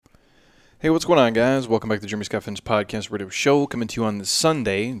Hey, what's going on, guys? Welcome back to the Jeremy Scott Fitness Podcast Radio Show, coming to you on this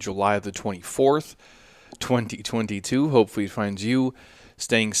Sunday, July the 24th, 2022. Hopefully it finds you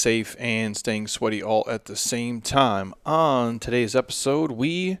staying safe and staying sweaty all at the same time. On today's episode,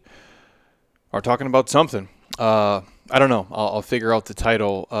 we are talking about something. I don't know. I'll figure out the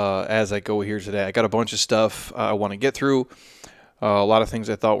title as I go here today. I got a bunch of stuff I want to get through. A lot of things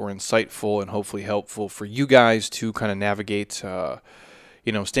I thought were insightful and hopefully helpful for you guys to kind of navigate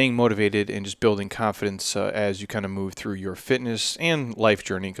staying motivated and just building confidence as you kind of move through your fitness and life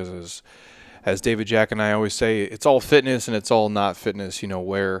journey. Because as David Jack and I always say, it's all fitness and it's all not fitness. You know,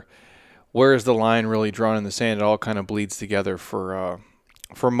 where is the line really drawn in the sand? It all kind of bleeds together for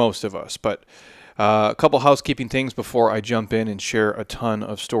most of us. But a couple housekeeping things before I jump in and share a ton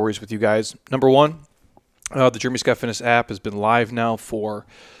of stories with you guys. Number one, the Jeremy Scott Fitness app has been live now for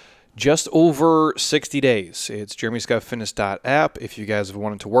just over 60 days. It's jeremyscottfitness.app. If you guys have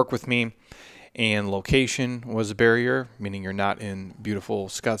wanted to work with me and location was a barrier, meaning you're not in beautiful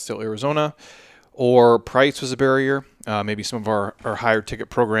Scottsdale, Arizona, or price was a barrier, maybe some of our higher ticket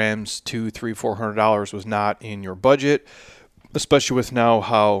programs, $200, $300, $400 was not in your budget, especially with now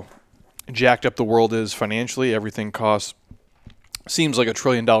how jacked up the world is financially. Everything seems like $1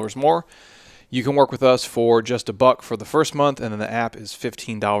 trillion more. You can work with us for just $1 for the first month, and then the app is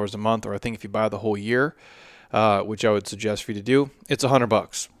 $15 a month, or I think if you buy the whole year, which I would suggest for you to do, it's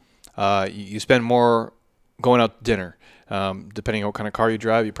 $100. You spend more going out to dinner. Depending on what kind of car you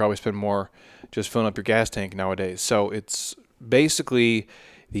drive, you probably spend more just filling up your gas tank nowadays. So it's basically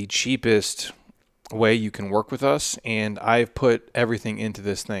the cheapest way you can work with us, and I've put everything into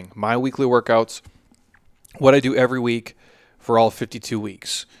this thing. My weekly workouts, what I do every week for all 52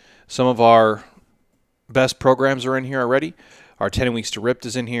 weeks. Some of our best programs are in here already. Our 10 Weeks to Ripped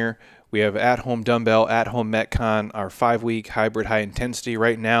is in here. We have at-home dumbbell, at-home Metcon, our 5-week hybrid high intensity.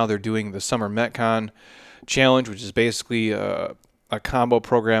 Right now they're doing the Summer Metcon Challenge, which is basically a combo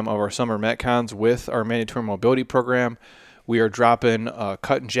program of our Summer Metcons with our mandatory mobility program. We are dropping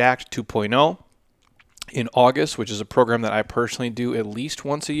Cut and Jacked 2.0 in August, which is a program that I personally do at least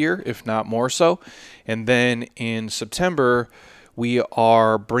once a year, if not more so. And then in September, we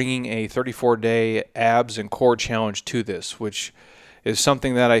are bringing a 34-day abs and core challenge to this, which is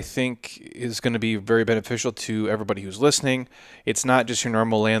something that I think is going to be very beneficial to everybody who's listening. It's not just your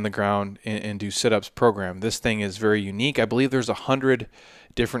normal lay on the ground and do sit-ups program. This thing is very unique. I believe there's 100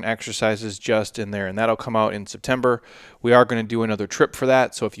 different exercises just in there, and that'll come out in September. We are going to do another trip for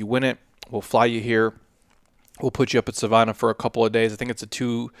that, so if you win it, we'll fly you here. We'll put you up at Savannah for a couple of days. I think it's a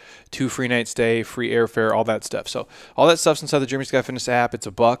two free night stay, free airfare, all that stuff. So all that stuff's inside the Jeremy Scott Fitness app. It's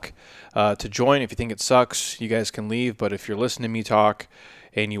 $1 to join. If you think it sucks, you guys can leave. But if you're listening to me talk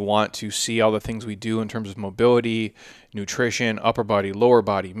and you want to see all the things we do in terms of mobility, nutrition, upper body, lower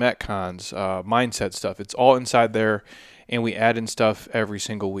body, Metcons, mindset stuff, it's all inside there. And we add in stuff every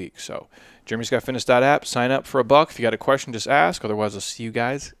single week. So jeremyscottfitness.app, sign up for $1. If you got a question, just ask. Otherwise, I'll see you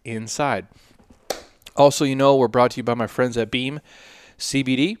guys inside. Also, we're brought to you by my friends at Beam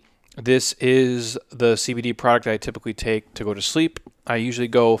CBD. This is the CBD product I typically take to go to sleep. I usually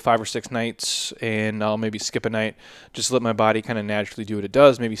go 5 or 6 nights, and I'll maybe skip a night just to let my body kind of naturally do what it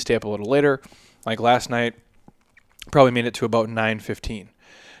does, maybe stay up a little later. Like last night, probably made it to about 9:15.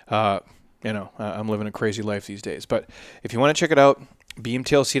 I'm living a crazy life these days. But if you want to check it out,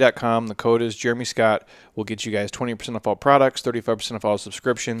 beamtlc.com. The code is Jeremy Scott. We'll get you guys 20% off all products, 35% off all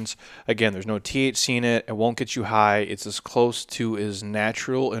subscriptions. Again, there's no THC in it. It won't get you high. It's as close to as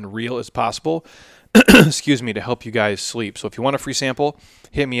natural and real as possible. Excuse me, to help you guys sleep. So if you want a free sample,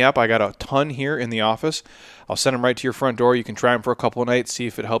 hit me up. I got a ton here in the office. I'll send them right to your front door. You can try them for a couple of nights, see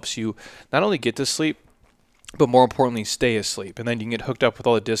if it helps you not only get to sleep, but more importantly, stay asleep. And then you can get hooked up with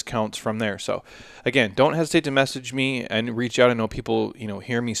all the discounts from there. So again, don't hesitate to message me and reach out. I know people,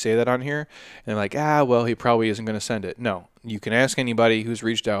 hear me say that on here and they're like, well, he probably isn't going to send it. No, you can ask anybody who's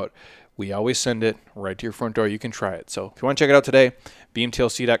reached out. We always send it right to your front door. You can try it. So if you want to check it out today,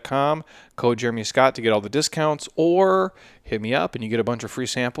 beamtlc.com, code Jeremy Scott to get all the discounts, or hit me up and you get a bunch of free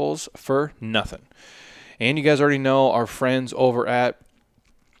samples for nothing. And you guys already know our friends over at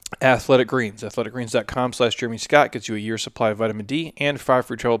Athletic Greens. athleticgreens.com/Jeremy Scott gets you a year's supply of vitamin D and 5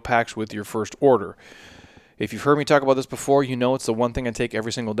 free travel packs with your first order. If you've heard me talk about this before, you know it's the one thing I take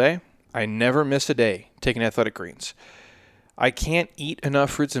every single day. I never miss a day taking Athletic Greens. I can't eat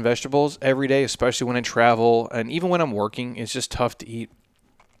enough fruits and vegetables every day, especially when I travel. And even when I'm working, it's just tough to eat,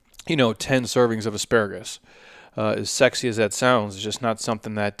 10 servings of asparagus. As sexy as that sounds, it's just not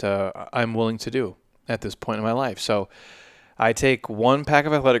something that I'm willing to do at this point in my life. So I take 1 pack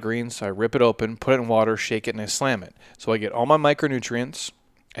of Athletic Greens, I rip it open, put it in water, shake it, and I slam it. So I get all my micronutrients,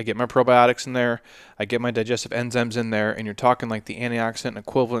 I get my probiotics in there, I get my digestive enzymes in there, and you're talking like the antioxidant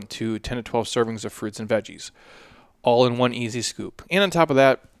equivalent to 10 to 12 servings of fruits and veggies, all in one easy scoop. And on top of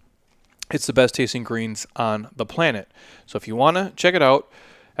that, it's the best tasting greens on the planet. So if you want to check it out,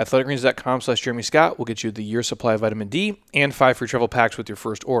 athleticgreens.com/Jeremy Scott will get you the year supply of vitamin D and 5 free travel packs with your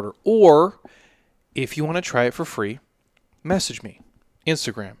first order. Or if you want to try it for free, message me.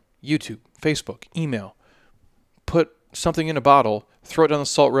 Instagram, YouTube, Facebook, email. Put something in a bottle, throw it down the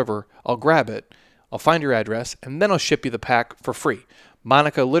Salt River. I'll grab it. I'll find your address, and then I'll ship you the pack for free.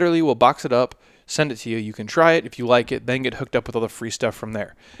 Monica literally will box it up, send it to you. You can try it. If you like it, then get hooked up with all the free stuff from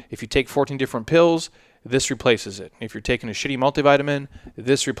there. If you take 14 different pills, this replaces it. If you're taking a shitty multivitamin,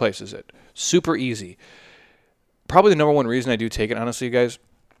 this replaces it. Super easy. Probably the number one reason I do take it, honestly, you guys,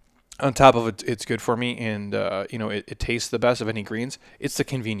 on top of it, it's good for me, and it tastes the best of any greens. It's the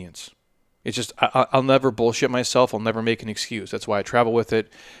convenience. It's just I'll never bullshit myself. I'll never make an excuse. That's why I travel with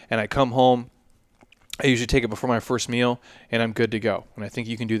it, and I come home. I usually take it before my first meal, and I'm good to go. And I think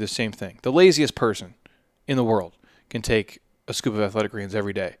you can do the same thing. The laziest person in the world can take a scoop of Athletic Greens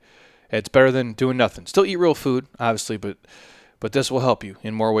every day. It's better than doing nothing. Still eat real food, obviously, but this will help you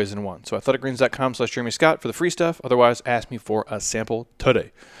in more ways than one. So athleticgreens.com/Jeremy Scott for the free stuff. Otherwise, ask me for a sample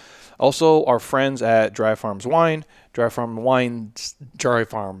today. Also, our friends at Dry Farms Wine,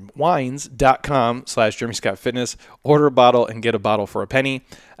 dryfarmwines.com/Jeremy Scott Fitness. Order a bottle and get a bottle for a penny.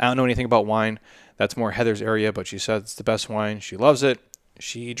 I don't know anything about wine. That's more Heather's area, but she said it's the best wine. She loves it.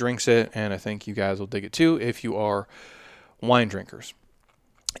 She drinks it, and I think you guys will dig it too if you are wine drinkers.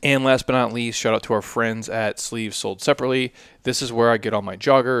 And last but not least, shout out to our friends at Sleeves Sold Separately. This is where I get all my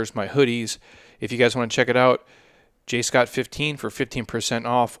joggers, my hoodies. If you guys want to check it out, JScott15 for 15%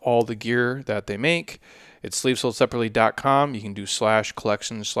 off all the gear that they make. It's sleevesoldseparately.com. You can do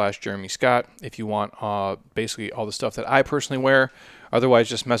 /collections/Jeremy Scott if you want basically all the stuff that I personally wear. Otherwise,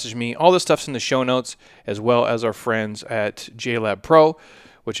 just message me. All this stuff's in the show notes, as well as our friends at JLab Pro,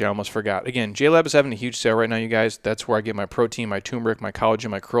 which I almost forgot. Again, JLab is having a huge sale right now, you guys. That's where I get my protein, my turmeric, my collagen,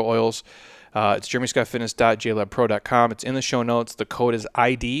 my krill oils. It's jeremyscottfitness.jlabpro.com. It's in the show notes. The code is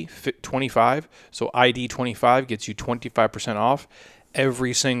ID25. So ID25 gets you 25% off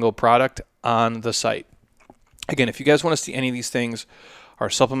every single product on the site. Again, if you guys want to see any of these things, our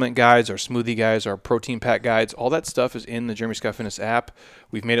supplement guides, our smoothie guides, our protein pack guides, all that stuff is in the Jeremy Scott Fitness app.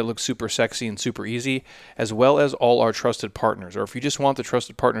 We've made it look super sexy and super easy, as well as all our trusted partners. Or if you just want the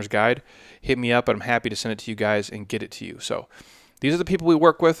Trusted Partners guide, hit me up, and I'm happy to send it to you guys and get it to you. So these are the people we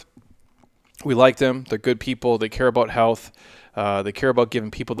work with. We like them. They're good people. They care about health. They care about giving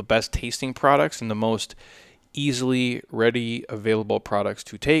people the best tasting products and the most easily ready available products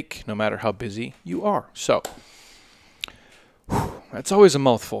to take, no matter how busy you are. So that's always a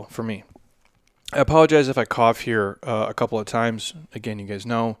mouthful for me. I apologize if I cough here a couple of times. Again, you guys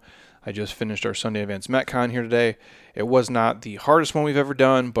know I just finished our Sunday Advanced Metcon here today. It was not the hardest one we've ever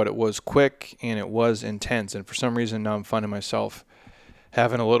done, but it was quick and it was intense. And for some reason, now I'm finding myself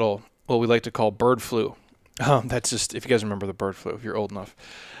having a little, what we like to call bird flu. That's just, if you guys remember the bird flu, if you're old enough.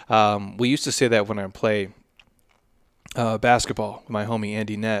 We used to say that when I play basketball with my homie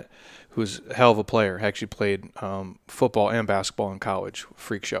Andy Nett, who's a hell of a player. He actually played football and basketball in college,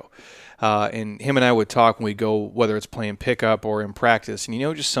 freak show. And him and I would talk when we go, whether it's playing pickup or in practice. And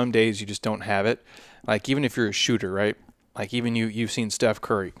just some days you just don't have it. Like even if you're a shooter, right? Like even you've seen Steph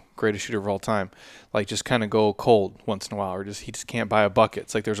Curry, greatest shooter of all time, like just kind of go cold once in a while, or he just can't buy a bucket.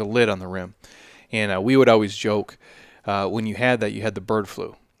 It's like there's a lid on the rim. And we would always joke when you had that, you had the bird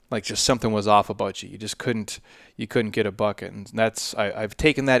flu. Like just something was off about you. You just couldn't get a bucket. And that's I've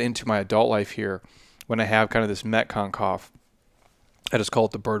taken that into my adult life here when I have kind of this Metcon cough. I just call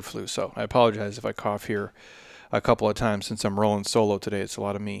it the bird flu. So I apologize if I cough here a couple of times since I'm rolling solo today. It's a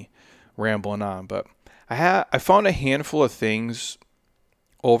lot of me rambling on. But I found a handful of things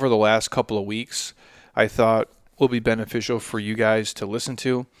over the last couple of weeks I thought will be beneficial for you guys to listen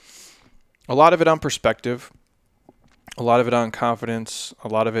to. A lot of it on perspective. A lot of it on confidence, a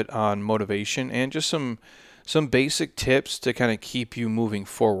lot of it on motivation, and just some basic tips to kind of keep you moving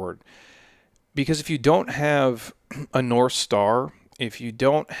forward. Because if you don't have a North Star, if you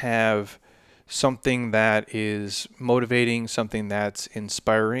don't have something that is motivating, something that's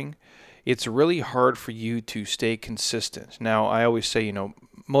inspiring, it's really hard for you to stay consistent. Now, I always say,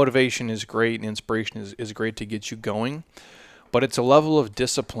 motivation is great and inspiration is great to get you going, but it's a level of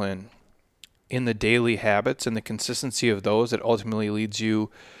discipline in the daily habits and the consistency of those that ultimately leads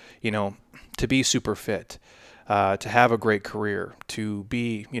you, to be super fit, to have a great career, to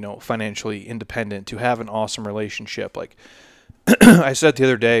be, financially independent, to have an awesome relationship. Like I said the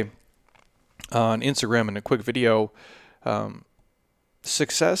other day on Instagram in a quick video,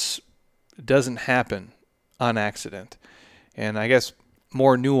 success doesn't happen on accident. And I guess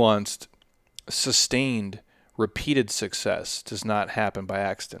more nuanced, sustained, repeated success does not happen by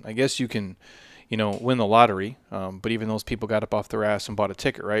accident. I guess you can, win the lottery, but even those people got up off their ass and bought a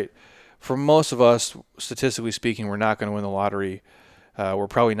ticket, right? For most of us, statistically speaking, we're not going to win the lottery. We're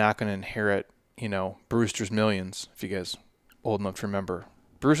probably not going to inherit, Brewster's Millions, if you guys old enough to remember.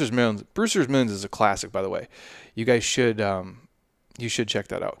 Brewster's Millions is a classic, by the way. You guys should check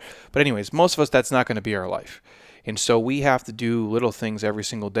that out. But anyways, most of us, that's not going to be our life. And so we have to do little things every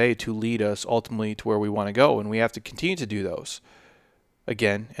single day to lead us ultimately to where we want to go. And we have to continue to do those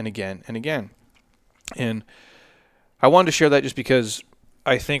again and again and again. And I wanted to share that just because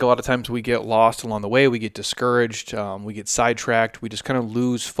I think a lot of times we get lost along the way. We get discouraged. We get sidetracked. We just kind of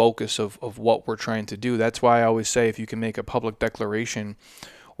lose focus of what we're trying to do. That's why I always say if you can make a public declaration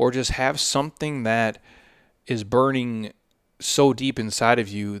or just have something that is burning so deep inside of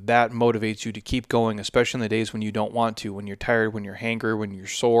you, that motivates you to keep going, especially in the days when you don't want to, when you're tired, when you're hangry, when you're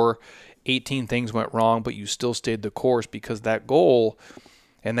sore. 18 things went wrong, but you still stayed the course because that goal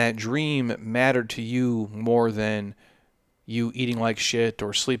and that dream mattered to you more than you eating like shit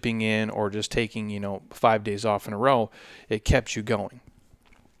or sleeping in or just taking, 5 days off in a row. It kept you going.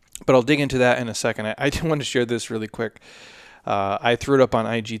 But I'll dig into that in a second. I do want to share this really quick. I threw it up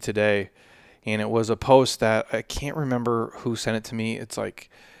on IG today. And it was a post that I can't remember who sent it to me. It's like,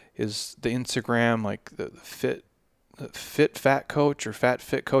 is the Instagram like the fit fat coach or fat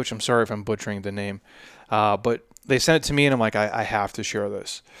fit coach? I'm sorry if I'm butchering the name. But they sent it to me and I'm like, I have to share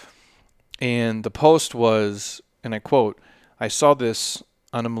this. And the post was, and I quote, I saw this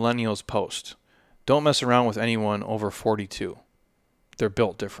on a millennials post. Don't mess around with anyone over 42. They're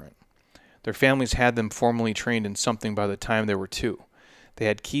built different. Their families had them formally trained in something by the time they were 2. They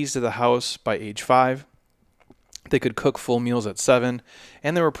had keys to the house by age 5. They could cook full meals at 7,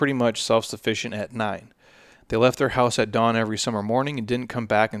 and they were pretty much self-sufficient at 9. They left their house at dawn every summer morning and didn't come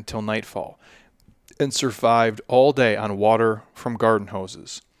back until nightfall, and survived all day on water from garden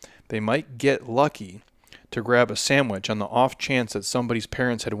hoses. They might get lucky to grab a sandwich on the off chance that somebody's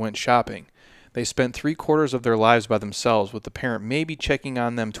parents had went shopping. They spent 3/4 of their lives by themselves, with the parent maybe checking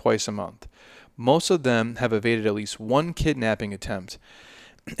on them twice a month. Most of them have evaded at least one kidnapping attempt,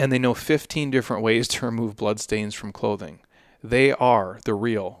 and they know 15 different ways to remove bloodstains from clothing. They are the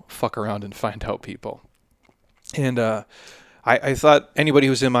real fuck around and find out people. And I thought anybody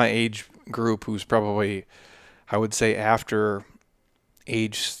who's in my age group who's probably, I would say after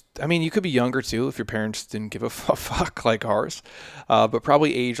age, I mean, you could be younger too if your parents didn't give a fuck like ours, but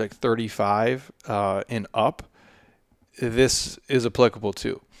probably age like 35 and up, this is applicable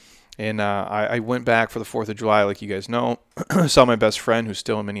too. And I went back for the 4th of July, like you guys know. Saw my best friend who's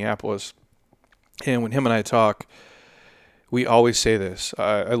still in Minneapolis. And when him and I talk, we always say this.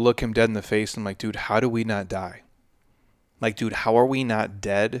 I look him dead in the face and I'm like, dude, how do we not die? Like, dude, how are we not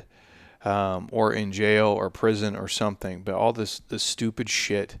dead or in jail or prison or something? But all this stupid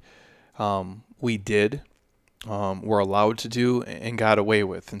shit we did, were allowed to do and got away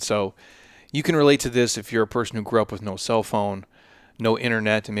with. And so you can relate to this if you're a person who grew up with no cell phone, no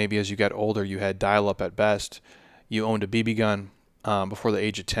internet, and maybe as you got older, you had dial-up at best. You owned a BB gun before the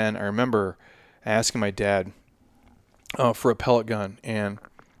age of 10. I remember asking my dad for a pellet gun, and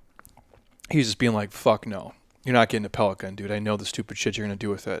he's just being like, fuck no. You're not getting a pellet gun, dude. I know the stupid shit you're going to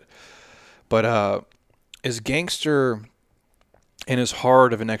do with it. But as gangster and as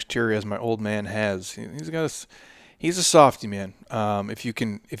hard of an exterior as my old man has, he's a softy, man. If you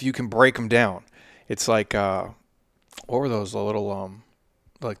can break him down. It's like... what were those little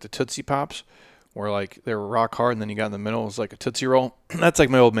like the Tootsie Pops, where like they were rock hard and then you got in the middle, it was like a Tootsie Roll. That's like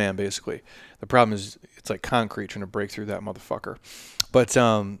my old man basically. The problem is it's like concrete trying to break through that motherfucker. But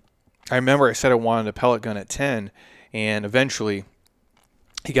I remember I said I wanted a pellet gun at 10, and eventually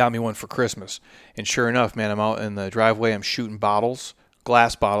he got me one for Christmas. And sure enough, man, I'm out in the driveway, I'm shooting bottles,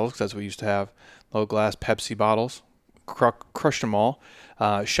 glass bottles, 'cause that's what we used to have, little glass Pepsi bottles, crushed them all,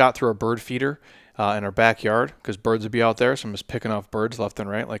 shot through a bird feeder in our backyard because birds would be out there. So I'm just picking off birds left and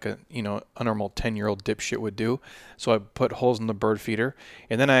right like a normal 10-year-old dipshit would do. So I put holes in the bird feeder.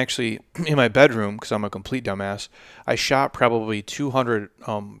 And then I actually, in my bedroom, because I'm a complete dumbass, I shot probably 200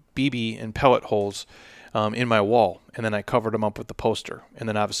 BB and pellet holes in my wall. And then I covered them up with the poster. And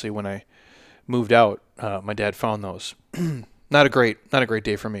then obviously when I moved out, my dad found those. Not a great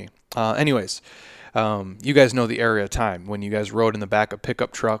day for me. Anyways, you guys know the area of time when you guys rode in the back of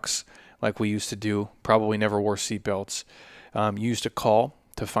pickup trucks like we used to do, probably never wore seatbelts. You used to call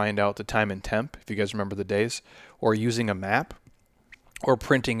to find out the time and temp, if you guys remember the days, or using a map, or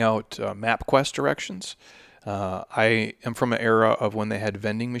printing out MapQuest directions. I am from an era of when they had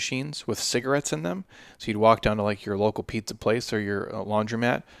vending machines with cigarettes in them. So you'd walk down to like your local pizza place or your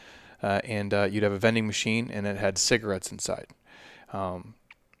laundromat, and you'd have a vending machine, and it had cigarettes inside.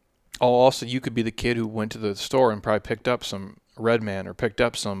 Also, you could be the kid who went to the store and probably picked up some Red Man or picked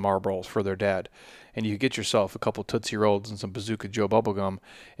up some Marlboros for their dad. And you get yourself a couple Tootsie Rolls and some Bazooka Joe bubblegum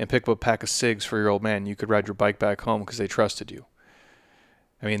and pick up a pack of cigs for your old man. You could ride your bike back home because they trusted you.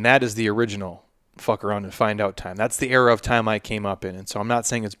 I mean, that is the original fuck around and find out time. That's the era of time I came up in. And so I'm not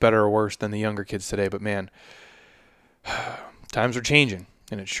saying it's better or worse than the younger kids today, but man, times are changing,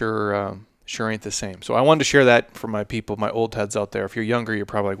 and it sure ain't the same. So I wanted to share that for my people, my old heads out there. If you're younger, you're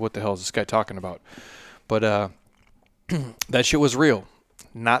probably like, what the hell is this guy talking about? But that shit was real.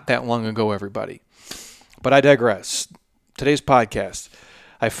 Not that long ago, everybody. But I digress. Today's podcast,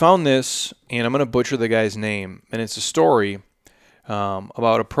 I found this, and I'm going to butcher the guy's name, and it's a story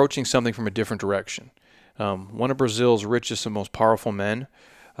about approaching something from a different direction. One of Brazil's richest and most powerful men,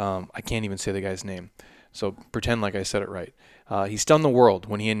 I can't even say the guy's name, so pretend like I said it right. He stunned the world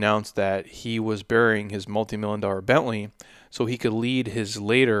when he announced that he was burying his multi-million-dollar Bentley so he could lead his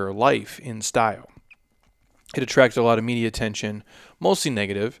later life in style. It attracted a lot of media attention, mostly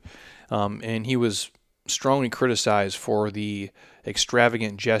negative, and he was strongly criticized for the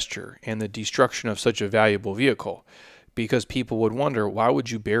extravagant gesture and the destruction of such a valuable vehicle, because people would wonder, why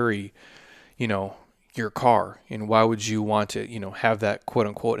would you bury, your car, and why would you want to, have that quote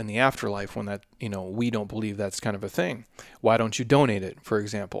unquote in the afterlife when that, we don't believe that's kind of a thing. Why don't you donate it, for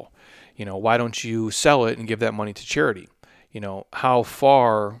example? Why don't you sell it and give that money to charity? How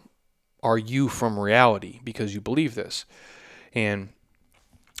far are you from reality because you believe this? And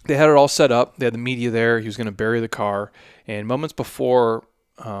they had it all set up. They had the media there. He was going to bury the car. And moments before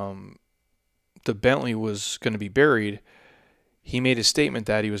the Bentley was going to be buried, he made a statement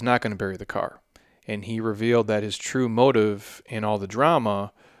that he was not going to bury the car. And he revealed that his true motive in all the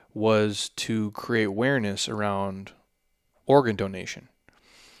drama was to create awareness around organ donation.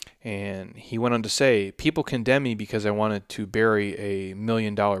 And he went on to say, people condemn me because I wanted to bury a $1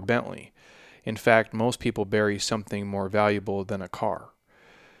 million Bentley. In fact, most people bury something more valuable than a car.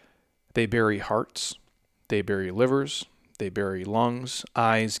 They bury hearts, they bury livers, they bury lungs,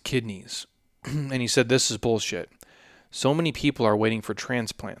 eyes, kidneys. And he said, this is bullshit. So many people are waiting for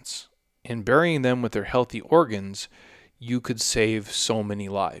transplants. In burying them with their healthy organs, you could save so many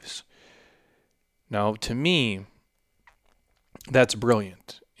lives. Now, to me, that's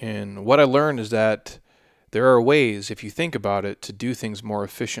brilliant. And what I learned is that there are ways, if you think about it, to do things more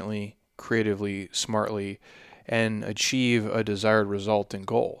efficiently, creatively, smartly, and achieve a desired result and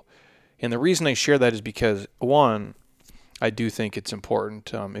goal. And the reason I share that is because, one, I do think it's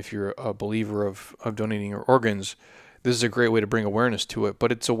important, if you're a believer of donating your organs, this is a great way to bring awareness to it.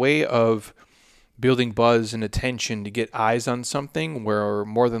 But it's a way of building buzz and attention to get eyes on something where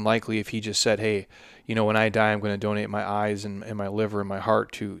more than likely if he just said, hey, when I die, I'm going to donate my eyes and my liver and my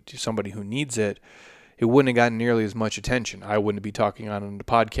heart to somebody who needs it, it wouldn't have gotten nearly as much attention. I wouldn't be talking on the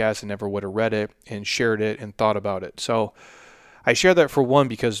podcast and never would have read it and shared it and thought about it. So I share that for one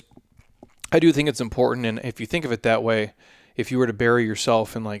because I do think it's important, and if you think of it that way, if you were to bury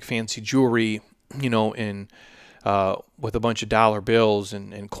yourself in like fancy jewelry, in with a bunch of dollar bills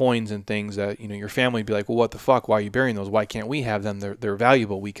and coins and things that, your family would be like, well, what the fuck? Why are you burying those? Why can't we have them? They're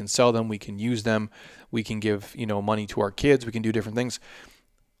valuable. We can sell them. We can use them. We can give, money to our kids. We can do different things,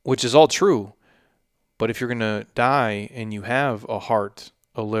 which is all true. But if you're going to die and you have a heart,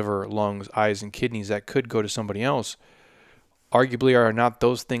 a liver, lungs, eyes, and kidneys that could go to somebody else, arguably are not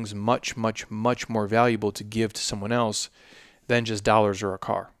those things much, much, much more valuable to give to someone else than just dollars or a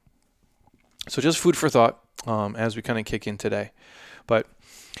car? So just food for thought as we kind of kick in today. But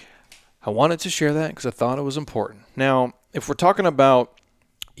I wanted to share that because I thought it was important. Now, if we're talking about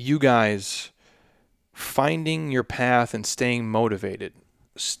you guys finding your path and staying motivated,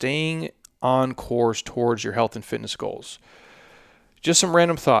 staying on course towards your health and fitness goals, just some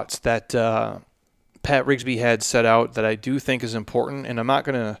random thoughts that Pat Rigsby had set out that I do think is important, and I'm not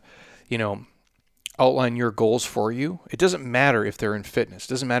going to, outline your goals for you. It doesn't matter if they're in fitness. It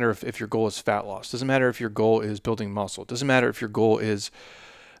doesn't matter if your goal is fat loss. It doesn't matter if your goal is building muscle. It doesn't matter if your goal is,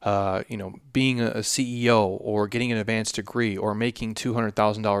 being a CEO or getting an advanced degree or making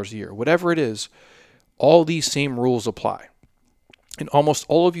 $200,000 a year. Whatever it is, all these same rules apply. And almost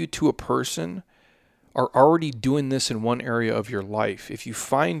all of you to a person are already doing this in one area of your life. If you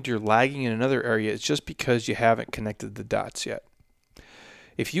find you're lagging in another area, it's just because you haven't connected the dots yet.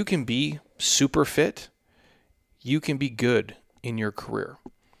 If you can be super fit, you can be good in your career.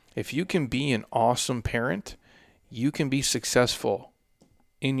 If you can be an awesome parent, you can be successful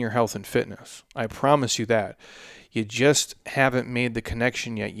in your health and fitness. I promise you that. You just haven't made the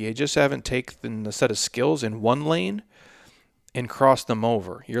connection yet. You just haven't taken the set of skills in one lane and crossed them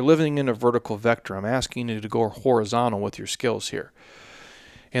over. You're living in a vertical vector. I'm asking you to go horizontal with your skills here.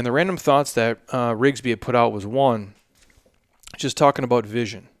 And the random thoughts that Rigsby had put out was one, just talking about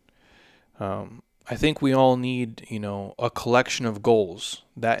vision. I think we all need, a collection of goals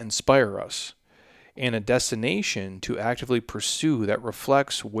that inspire us and a destination to actively pursue that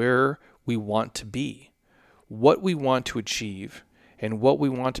reflects where we want to be, what we want to achieve, and what we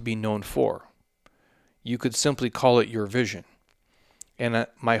want to be known for. You could simply call it your vision. And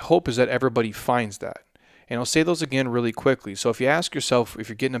my hope is that everybody finds that. And I'll say those again really quickly. So if you ask yourself, if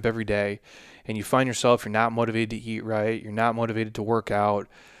you're getting up every day and you find yourself you're not motivated to eat right, you're not motivated to work out,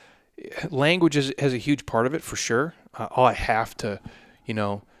 language has a huge part of it for sure. I have to,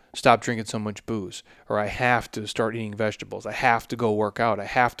 stop drinking so much booze, or I have to start eating vegetables. I have to go work out. I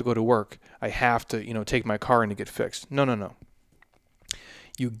have to go to work. I have to, take my car in to get fixed. No.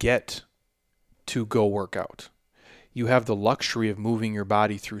 You get to go work out. You have the luxury of moving your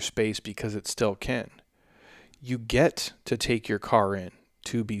body through space because it still can. You get to take your car in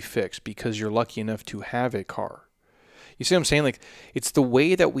to be fixed because you're lucky enough to have a car. You see what I'm saying? Like, it's the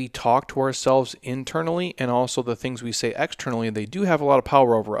way that we talk to ourselves internally and also the things we say externally. They do have a lot of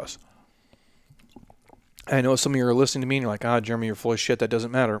power over us. I know some of you are listening to me and you're like, Jeremy, you're full of shit. That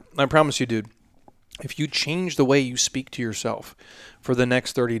doesn't matter. I promise you, dude, if you change the way you speak to yourself for the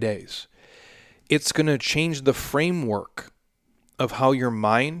next 30 days, it's going to change the framework of how your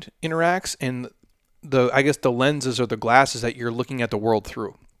mind interacts and the lenses or the glasses that you're looking at the world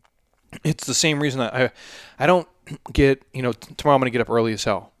through. It's the same reason that I don't get, tomorrow I'm going to get up early as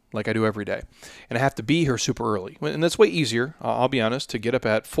hell, like I do every day. And I have to be here super early. And that's way easier, I'll be honest, to get up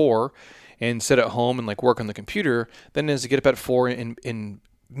at 4 and sit at home and work on the computer than it is to get up at 4 and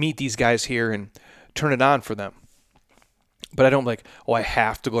meet these guys here and turn it on for them. But I don't I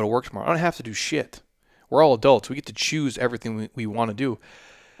have to go to work tomorrow. I don't have to do shit. We're all adults. We get to choose everything we want to do.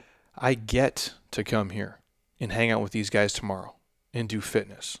 I get to come here and hang out with these guys tomorrow and do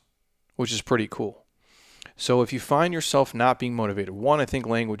fitness, which is pretty cool. So if you find yourself not being motivated, one, I think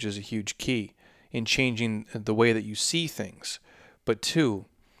language is a huge key in changing the way that you see things. But two,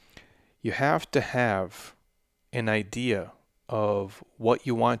 you have to have an idea of what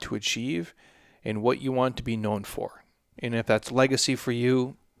you want to achieve and what you want to be known for. And if that's legacy for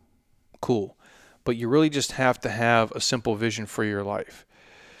you, cool. But you really just have to have a simple vision for your life.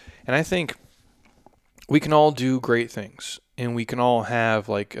 And I think we can all do great things and we can all have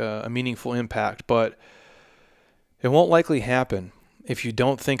a meaningful impact, but it won't likely happen if you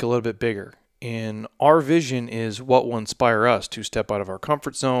don't think a little bit bigger. And our vision is what will inspire us to step out of our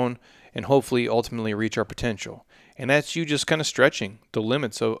comfort zone and hopefully ultimately reach our potential. And that's you just kind of stretching the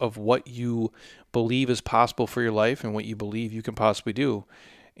limits of what you believe is possible for your life and what you believe you can possibly do.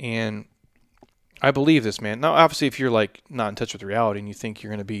 And I believe this, man. Now, obviously, if you're not in touch with reality and you think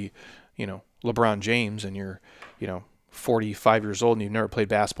you're going to be, LeBron James and you're, 45 years old and you've never played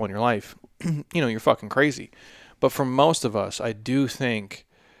basketball in your life, you're fucking crazy. But for most of us, I do think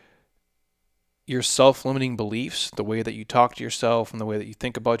your self-limiting beliefs, the way that you talk to yourself and the way that you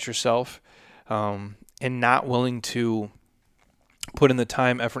think about yourself, and not willing to put in the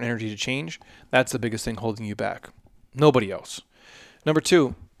time, effort, and energy to change, that's the biggest thing holding you back. Nobody else. Number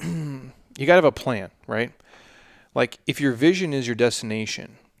two, you got to have a plan, right? If your vision is your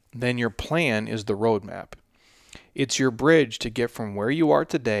destination, then your plan is the roadmap. It's your bridge to get from where you are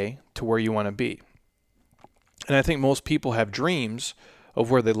today to where you want to be. And I think most people have dreams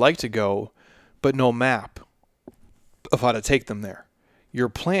of where they'd like to go, but no map of how to take them there. Your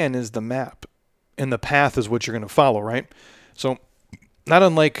plan is the map, and the path is what you're going to follow, right? So not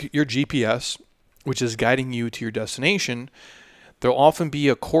unlike your GPS, which is guiding you to your destination, there'll often be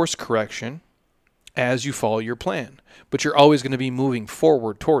a course correction as you follow your plan, but you're always going to be moving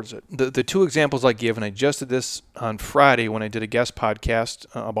forward towards it. The two examples I give, and I just did this on Friday when I did a guest podcast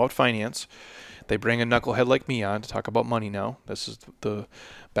about finance. They bring a knucklehead like me on to talk about money now. This is the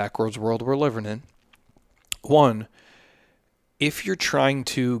backwards world we're living in. One, if you're trying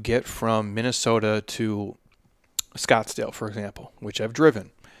to get from Minnesota to Scottsdale, for example, which I've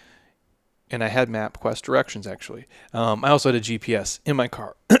driven, and I had MapQuest directions, actually. I also had a GPS in my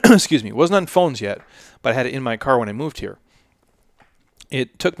car. Excuse me. It wasn't on phones yet, but I had it in my car when I moved here.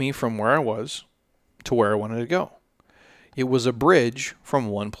 It took me from where I was to where I wanted to go. It was a bridge from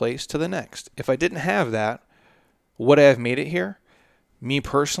one place to the next. If I didn't have that, would I have made it here? Me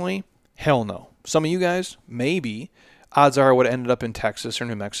personally, hell no. Some of you guys, maybe. odds are I would have ended up in Texas or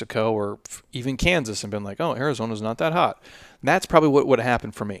New Mexico or even Kansas and been like, oh, Arizona's not that hot. That's probably what would have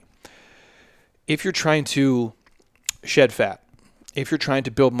happened for me. If you're trying to shed fat, if you're trying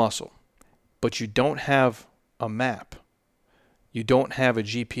to build muscle, but you don't have a map, you don't have a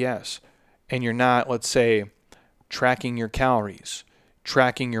GPS, and you're not, let's say, tracking your calories,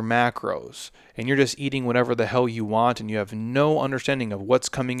 tracking your macros, and you're just eating whatever the hell you want and you have no understanding of what's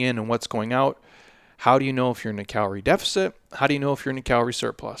coming in and what's going out, how do you know if you're in a calorie deficit? How do you know if you're in a calorie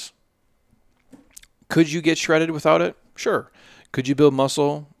surplus? Could you get shredded without it? Sure. Could you build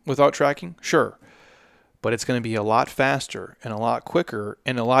muscle without tracking? Sure. But it's going to be a lot faster and a lot quicker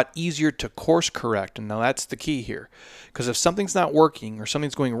and a lot easier to course correct. And now that's the key here. Because if something's not working or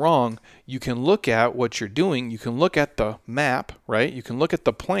something's going wrong, you can look at what you're doing. You can look at the map, right? You can look at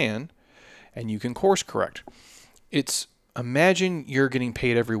the plan and you can course correct. Imagine you're getting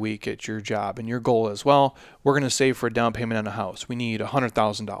paid every week at your job and your goal is, well, we're going to save for a down payment on a house. We need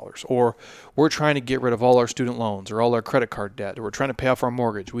 $100,000. Or we're trying to get rid of all our student loans or all our credit card debt. Or we're trying to pay off our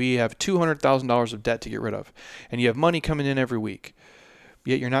mortgage. We have $200,000 of debt to get rid of. And you have money coming in every week.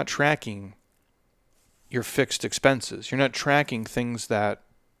 Yet you're not tracking your fixed expenses. You're not tracking things that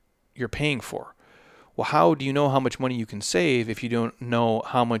you're paying for. Well, how do you know how much money you can save if you don't know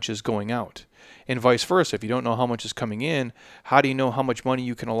how much is going out? And vice versa, if you don't know how much is coming in, how do you know how much money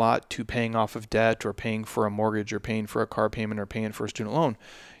you can allot to paying off of debt or paying for a mortgage or paying for a car payment or paying for a student loan?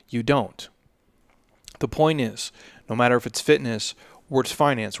 You don't. The point is, no matter if it's fitness or it's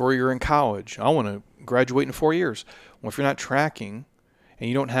finance or you're in college, I want to graduate in 4 years. Well, if you're not tracking and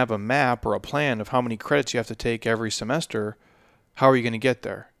you don't have a map or a plan of how many credits you have to take every semester, how are you going to get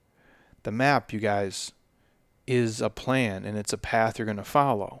there? The map, you guys, is a plan and it's a path you're going to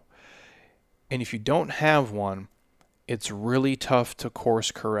follow. And if you don't have one, it's really tough to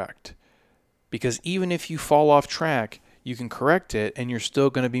course correct. Because even if you fall off track, you can correct it and you're still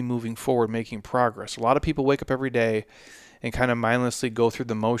going to be moving forward, making progress. A lot of people wake up every day and kind of mindlessly go through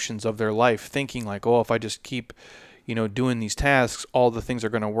the motions of their life thinking like, oh, if I just keep, doing these tasks, all the things are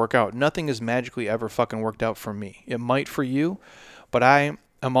going to work out. Nothing has magically ever fucking worked out for me. It might for you, but I'm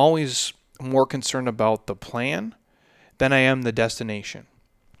always more concerned about the plan than I am the destination.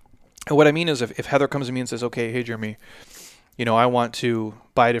 And what I mean is if Heather comes to me and says, okay, hey, Jeremy, I want to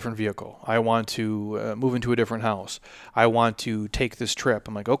buy a different vehicle. I want to move into a different house. I want to take this trip.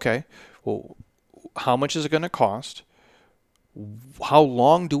 I'm like, okay, well, how much is it going to cost? How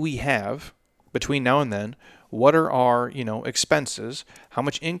long do we have between now and then? What are our, expenses? How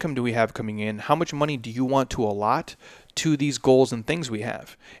much income do we have coming in? How much money do you want to allot to these goals and things we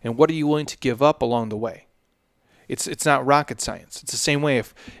have? And what are you willing to give up along the way? It's not rocket science. It's the same way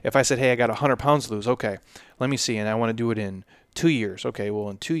if I said, hey, I got 100 pounds to lose. Okay, let me see. And I want to do it in 2 years. Okay, well,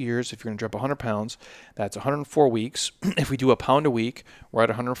 in 2 years, if you're going to drop 100 pounds, that's 104 weeks. If we do a pound a week, we're at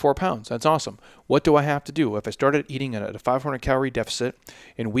 104 pounds. That's awesome. What do I have to do? If I started eating at a 500 calorie deficit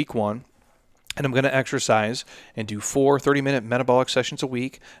in week 1, and I'm going to exercise and do 4 30-minute metabolic sessions a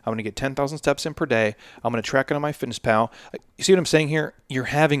week. I'm going to get 10,000 steps in per day. I'm going to track it on MyFitnessPal. You see what I'm saying here? You're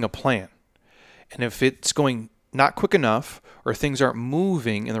having a plan. And if it's going not quick enough or things aren't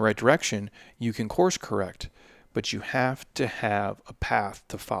moving in the right direction, you can course correct. But you have to have a path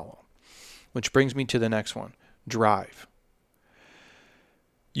to follow. Which brings me to the next one, drive.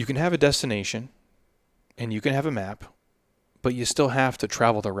 You can have a destination and you can have a map, but you still have to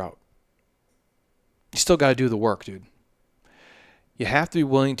travel the route. You still got to do the work, dude. You have to be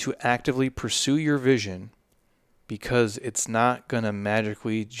willing to actively pursue your vision because it's not going to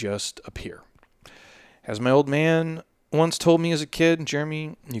magically just appear. As my old man once told me as a kid,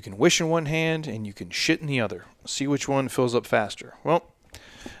 Jeremy, you can wish in one hand and you can shit in the other. See which one fills up faster. Well,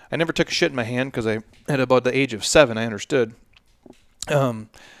 I never took a shit in my hand because at about the age of 7, I understood.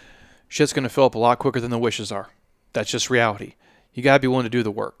 Shit's going to fill up a lot quicker than the wishes are. That's just reality. You got to be willing to do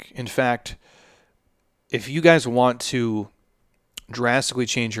the work. In fact, if you guys want to drastically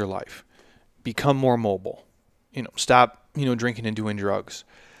change your life, become more mobile, stop, drinking and doing drugs,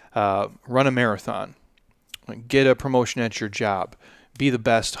 run a marathon, get a promotion at your job, be the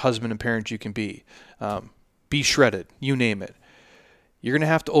best husband and parent you can be shredded, you name it. You're going to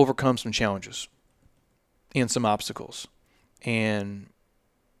have to overcome some challenges and some obstacles. And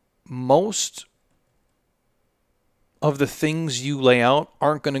most of the things you lay out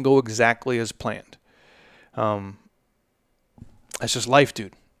aren't going to go exactly as planned. That's just life,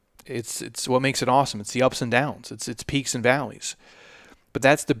 dude. It's what makes it awesome. It's the ups and downs. It's peaks and valleys. But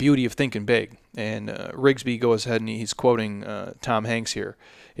that's the beauty of thinking big. And Rigsby goes ahead and he's quoting Tom Hanks here.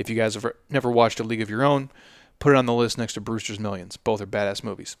 If you guys have never watched A League of Your Own, put it on the list next to Brewster's Millions. Both are badass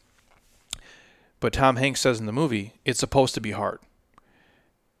movies. But Tom Hanks says in the movie, it's supposed to be hard.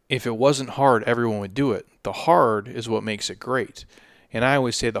 If it wasn't hard, everyone would do it. The hard is what makes it great. And I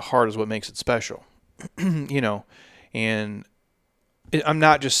always say the hard is what makes it special. You know, and I'm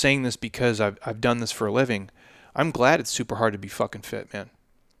not just saying this because I've done this for a living. I'm glad it's super hard to be fucking fit, man.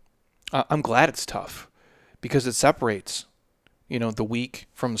 I'm glad it's tough because it separates, you know, the weak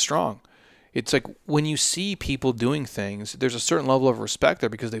from the strong. It's like when you see people doing things, there's a certain level of respect there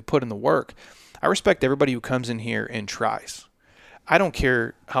because they put in the work. I respect everybody who comes in here and tries. I don't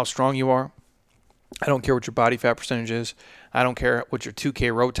care how strong you are. I don't care what your body fat percentage is. I don't care what your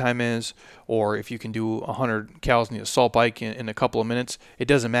 2K road time is or if you can do 100 calories on the assault bike in a couple of minutes. It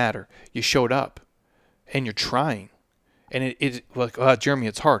doesn't matter. You showed up and you're trying. And it's like, Jeremy,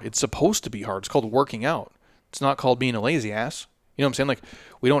 it's hard. It's supposed to be hard. It's called working out. It's not called being a lazy ass. You know what I'm saying? Like,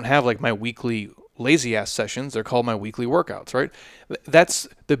 we don't have like my weekly lazy ass sessions. They're called my weekly workouts, right? That's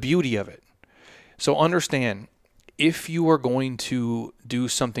the beauty of it. So understand, if you are going to do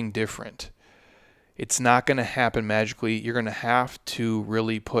something different, it's not going to happen magically. You're going to have to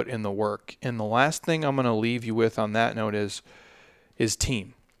really put in the work. And the last thing I'm going to leave you with on that note is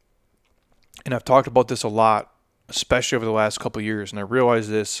team. And I've talked about this a lot, especially over the last couple of years. And I realize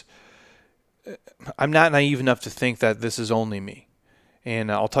this. I'm not naive enough to think that this is only me.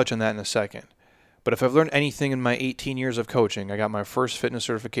 And I'll touch on that in a second. But if I've learned anything in my 18 years of coaching, I got my first fitness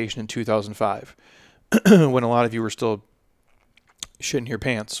certification in 2005 when a lot of you were still shitting your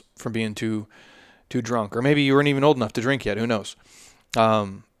pants from being too drunk. Or maybe you weren't even old enough to drink yet. Who knows?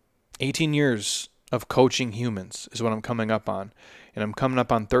 18 years of coaching humans is what I'm coming up on. And I'm coming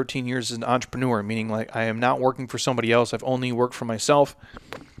up on 13 years as an entrepreneur, meaning like I am not working for somebody else. I've only worked for myself.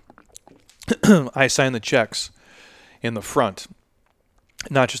 I sign the checks in the front,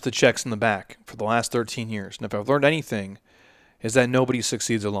 not just the checks in the back, for the last 13 years. And if I've learned anything, is that nobody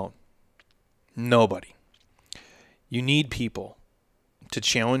succeeds alone. Nobody. You need people to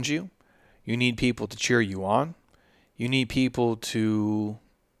challenge you. You need people to cheer you on. You need people to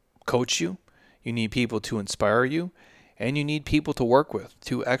coach you. You need people to inspire you. And you need people to work with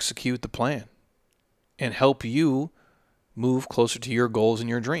to execute the plan and help you move closer to your goals and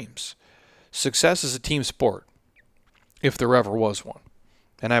your dreams. Success is a team sport, if there ever was one.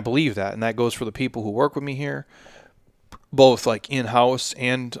 And I believe that. And that goes for the people who work with me here, both like in-house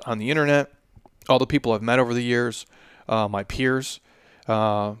and on the internet. All the people I've met over the years, my peers,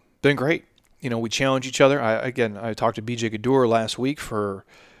 been great. You know, we challenge each other. I talked to BJ Gaddour last week for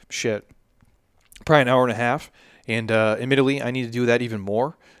probably an hour and a half. And admittedly, I need to do that even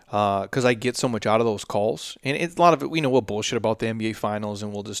more because I get so much out of those calls. And it's a lot of it, we'll bullshit about the NBA Finals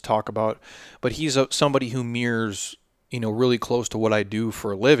and we'll just talk about. But he's somebody who mirrors, really close to what I do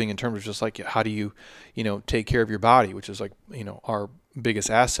for a living in terms of just like, how do you, take care of your body, which is like, our biggest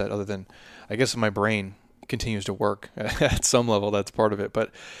asset other than, I guess, my brain continues to work at some level. That's part of it.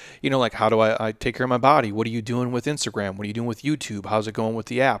 But, like, how do I take care of my body? What are you doing with Instagram? What are you doing with YouTube? How's it going with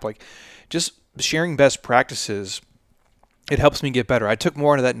the app? Like, just sharing best practices, it helps me get better. I took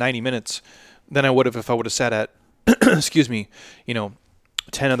more into that 90 minutes than I would have if I would have sat at, 10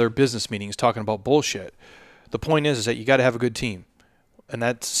 other business meetings talking about bullshit. The point is that you got to have a good team. And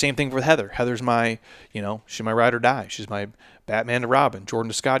that's the same thing with Heather. Heather's my, she's my ride or die. She's my Batman to Robin, Jordan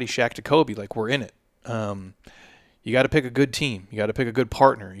to Scotty, Shaq to Kobe. Like, we're in it. You got to pick a good team. You got to pick a good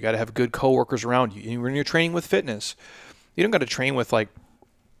partner. You got to have good coworkers around you. And when you're training with fitness, you don't got to train with like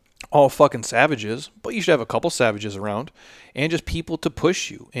all fucking savages, but you should have a couple savages around and just people to push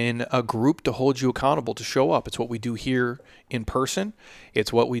you and a group to hold you accountable to show up. It's what we do here in person.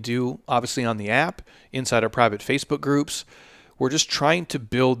 It's what we do obviously on the app, inside our private Facebook groups. We're just trying to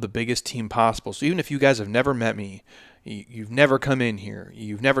build the biggest team possible. So even if you guys have never met me, you've never come in here,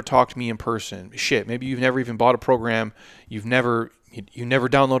 you've never talked to me in person, shit, maybe you've never even bought a program, you never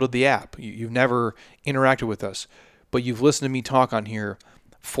downloaded the app, you've never interacted with us, but you've listened to me talk on here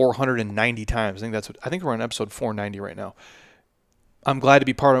 490 times. I think we're on episode 490 right now. I'm glad to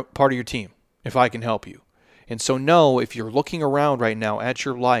be part of your team if I can help you. And so know if you're looking around right now at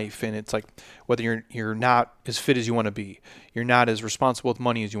your life and it's like whether you're not as fit as you want to be, you're not as responsible with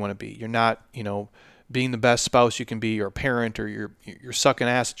money as you want to be, you're not, being the best spouse you can be or a parent, or you're sucking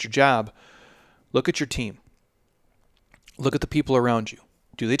ass at your job, look at your team. Look at the people around you.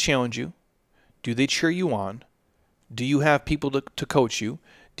 Do they challenge you? Do they cheer you on? Do you have people to coach you?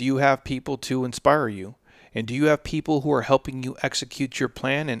 Do you have people to inspire you? And do you have people who are helping you execute your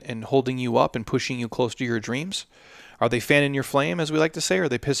plan and holding you up and pushing you close to your dreams? Are they fanning your flame, as we like to say, or are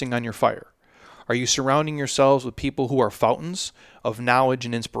they pissing on your fire? Are you surrounding yourselves with people who are fountains of knowledge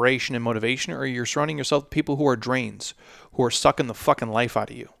and inspiration and motivation, or are you surrounding yourself with people who are drains, who are sucking the fucking life out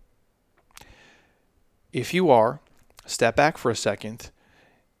of you? If you are, step back for a second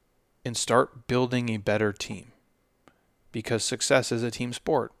and start building a better team, because success is a team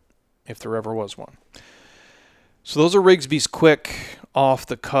sport, if there ever was one. So those are Rigsby's quick,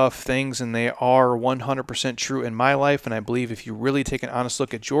 off-the-cuff things, and they are 100% true in my life, and I believe if you really take an honest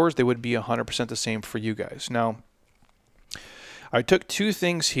look at yours, they would be 100% the same for you guys. Now, I took two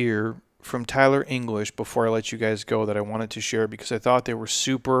things here from Tyler English before I let you guys go that I wanted to share because I thought they were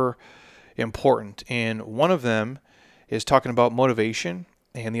super important, and one of them is talking about motivation,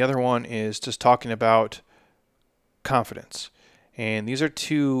 and the other one is just talking about confidence. And these are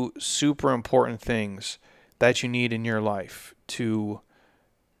two super important things that you need in your life to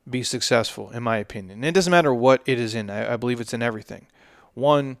be successful, in my opinion. And it doesn't matter what it is in. I believe it's in everything.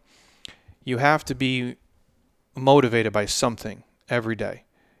 One, you have to be motivated by something every day.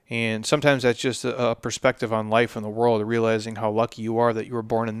 And sometimes that's just a perspective on life and the world, realizing how lucky you are that you were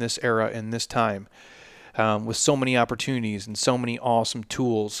born in this era, in this time, with so many opportunities and so many awesome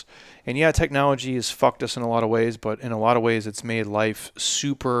tools. And yeah, technology has fucked us in a lot of ways, but in a lot of ways it's made life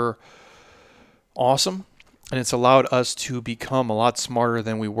super awesome. And it's allowed us to become a lot smarter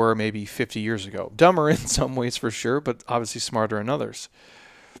than we were maybe 50 years ago. Dumber in some ways for sure, but obviously smarter in others.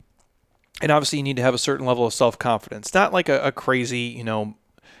 And obviously you need to have a certain level of self-confidence. Not like a crazy,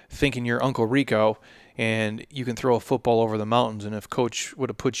 thinking you're Uncle Rico and you can throw a football over the mountains and if coach would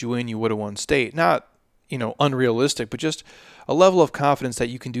have put you in, you would have won state. Not, unrealistic, but just a level of confidence that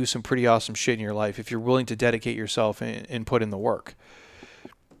you can do some pretty awesome shit in your life if you're willing to dedicate yourself and put in the work.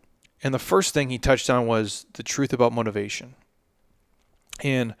 And the first thing he touched on was the truth about motivation.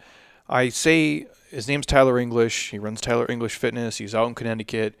 And I say his name's Tyler English. He runs Tyler English Fitness. He's out in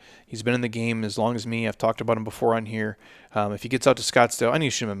Connecticut. He's been in the game as long as me. I've talked about him before on here. If he gets out to Scottsdale, I need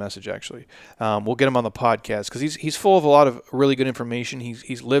to shoot him a message actually. We'll get him on the podcast because he's full of a lot of really good information.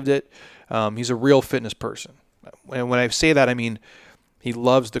 He's lived it. He's a real fitness person. And when I say that, I mean he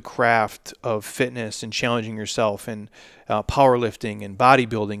loves the craft of fitness and challenging yourself and powerlifting and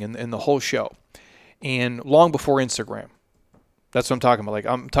bodybuilding and the whole show. And long before Instagram. That's what I'm talking about. Like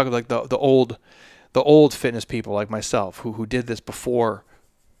I'm talking like the old fitness people like myself who did this before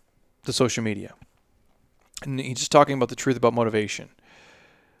the social media. And he's just talking about the truth about motivation.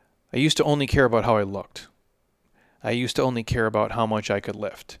 I used to only care about how I looked. I used to only care about how much I could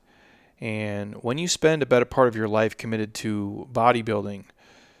lift. And when you spend a better part of your life committed to bodybuilding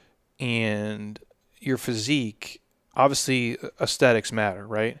and your physique, obviously aesthetics matter,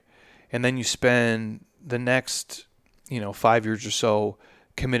 right? And then you spend the next, 5 years or so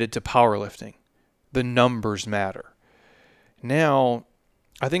committed to powerlifting. The numbers matter. Now,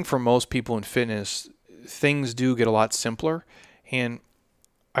 I think for most people in fitness, things do get a lot simpler. And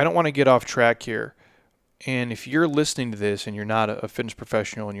I don't want to get off track here. And if you're listening to this and you're not a fitness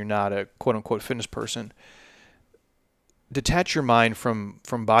professional and you're not a quote-unquote fitness person, detach your mind from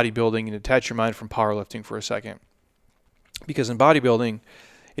bodybuilding and detach your mind from powerlifting for a second. Because in bodybuilding,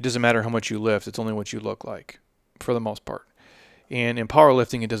 it doesn't matter how much you lift. It's only what you look like for the most part. And in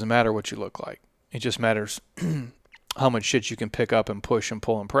powerlifting, it doesn't matter what you look like. It just matters how much shit you can pick up and push and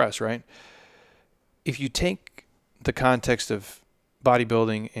pull and press, right? If you take the context of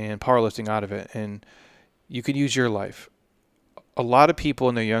bodybuilding and powerlifting out of it and you could use your life. A lot of people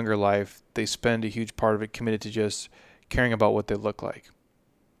in their younger life, they spend a huge part of it committed to just caring about what they look like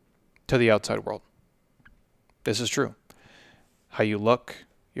to the outside world. This is true. How you look,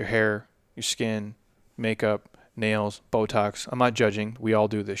 your hair, your skin, makeup, nails, Botox. I'm not judging. We all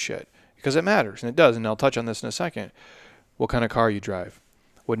do this shit because it matters, and it does, and I'll touch on this in a second. What kind of car you drive,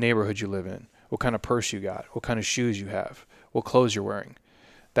 what neighborhood you live in, what kind of purse you got, what kind of shoes you have, what clothes you're wearing.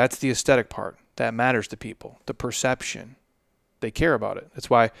 That's the aesthetic part. That matters to people. The perception. They care about it. That's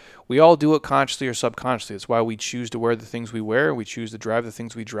why we all do it consciously or subconsciously. That's why we choose to wear the things we wear. We choose to drive the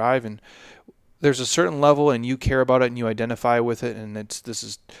things we drive. And there's a certain level and you care about it and you identify with it. And this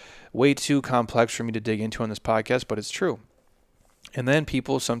is way too complex for me to dig into on this podcast, but it's true. And then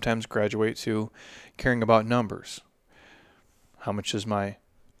people sometimes graduate to caring about numbers. How much does my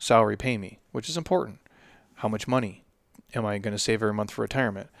salary pay me? Which is important. How much money am I going to save every month for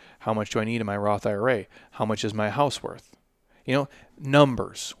retirement? How much do I need in my Roth IRA? How much is my house worth?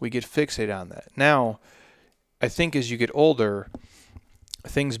 Numbers. We get fixated on that. Now, I think as you get older,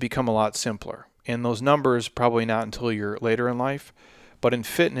 things become a lot simpler. And those numbers, probably not until you're later in life. But in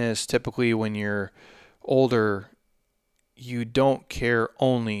fitness, typically when you're older, you don't care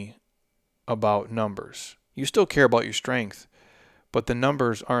only about numbers. You still care about your strength, but the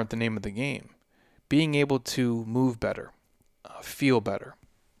numbers aren't the name of the game. Being able to move better, feel better,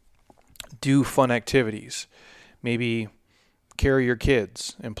 do fun activities, maybe carry your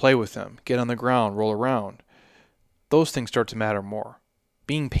kids and play with them, get on the ground, roll around. Those things start to matter more.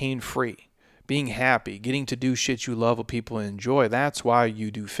 Being pain-free, being happy, getting to do shit you love with people and enjoy. That's why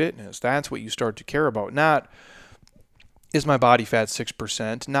you do fitness. That's what you start to care about. Not, is my body fat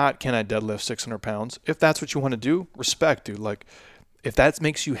 6%? Not, can I deadlift 600 pounds? If that's what you want to do, respect, dude. Like, if that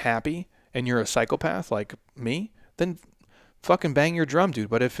makes you happy and you're a psychopath like me, then fucking bang your drum, dude.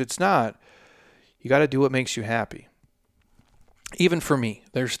 But if it's not, you got to do what makes you happy. Even for me,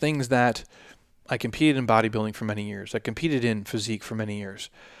 there's things that I competed in bodybuilding for many years. I competed in physique for many years.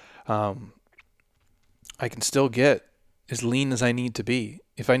 I can still get as lean as I need to be.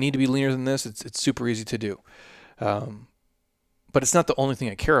 If I need to be leaner than this, it's super easy to do. But it's not the only thing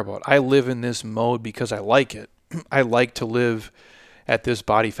I care about. I live in this mode because I like it. I like to live at this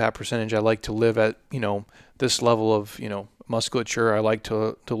body fat percentage. I like to live at, this level of, musculature. I like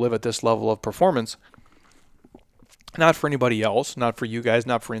to live at this level of performance. Not for anybody else, not for you guys,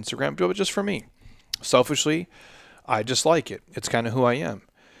 not for Instagram, but just for me. Selfishly, I just like it. It's kind of who I am.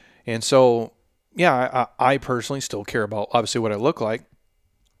 And so, yeah, I personally still care about, obviously, what I look like,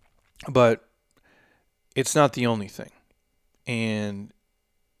 but it's not the only thing. And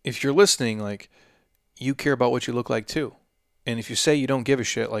if you're listening, like, you care about what you look like too. And if you say you don't give a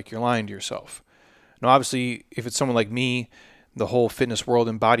shit, like, you're lying to yourself. Now, obviously, if it's someone like me, the whole fitness world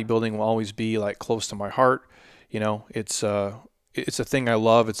and bodybuilding will always be like close to my heart. It's a thing I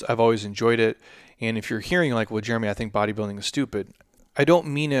love. I've always enjoyed it. And if you're hearing like, well, Jeremy, I think bodybuilding is stupid, I don't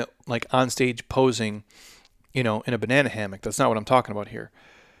mean it like on stage posing, in a banana hammock. That's not what I'm talking about here.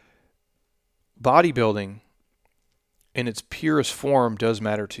 Bodybuilding in its purest form does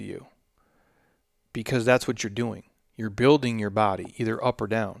matter to you because that's what you're doing. You're building your body either up or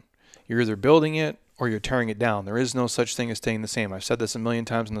down. You're either building it or you're tearing it down. There is no such thing as staying the same. I've said this a million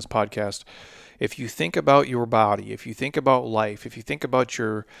times in this podcast. If you think about your body, if you think about life, if you think about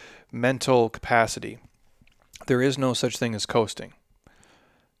your mental capacity, there is no such thing as coasting.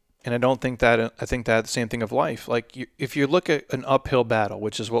 And I think that the same thing of life. Like if you look at an uphill battle,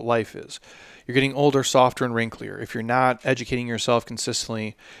 which is what life is, you're getting older, softer, and wrinklier. If you're not educating yourself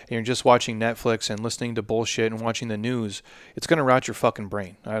consistently and you're just watching Netflix and listening to bullshit and watching the news, it's going to rot your fucking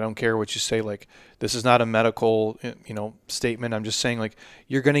brain. I don't care what you say. Like, this is not a medical, statement. I'm just saying, like,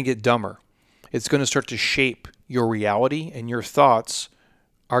 you're going to get dumber. It's going to start to shape your reality, and your thoughts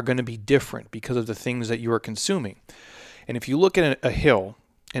are going to be different because of the things that you are consuming. And if you look at a hill,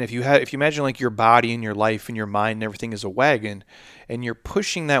 and if you imagine like your body and your life and your mind and everything is a wagon, and you're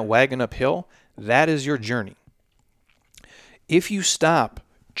pushing that wagon uphill, that is your journey. If you stop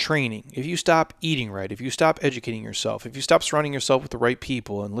training, if you stop eating right, if you stop educating yourself, if you stop surrounding yourself with the right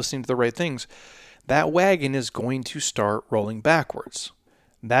people and listening to the right things, that wagon is going to start rolling backwards.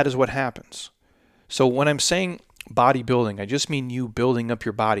 That is what happens. So when I'm saying bodybuilding, I just mean you building up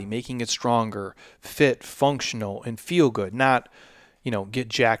your body, making it stronger, fit, functional, and feel good, not get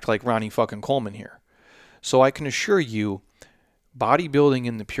jacked like Ronnie fucking Coleman here. So I can assure you, bodybuilding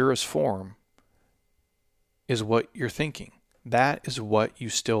in the purest form is what you're thinking. That is what you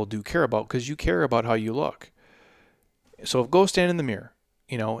still do care about because you care about how you look. So go stand in the mirror,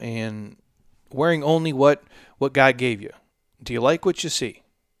 and wearing only what God gave you. Do you like what you see?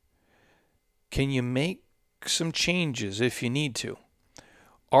 Can you make some changes if you need to?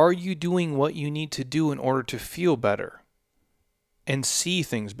 Are you doing what you need to do in order to feel better and see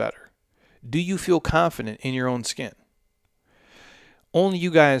things better? Do you feel confident in your own skin? Only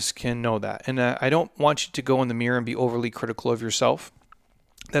you guys can know that. And I don't want you to go in the mirror and be overly critical of yourself.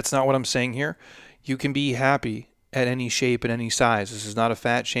 That's not what I'm saying here. You can be happy at any shape and any size. This is not a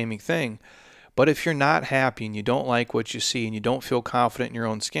fat shaming thing. But if you're not happy and you don't like what you see and you don't feel confident in your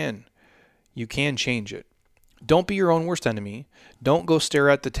own skin, you can change it. Don't be your own worst enemy. Don't go stare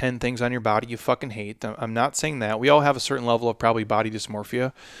at the 10 things on your body you fucking hate. I'm not saying that. We all have a certain level of probably body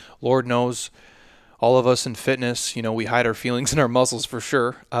dysmorphia. Lord knows, all of us in fitness, we hide our feelings in our muscles for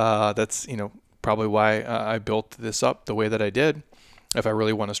sure. That's, probably why I built this up the way that I did, if I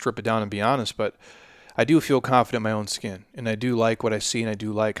really want to strip it down and be honest. But I do feel confident in my own skin, and I do like what I see, and I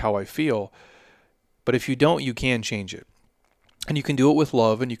do like how I feel. But if you don't, you can change it. And you can do it with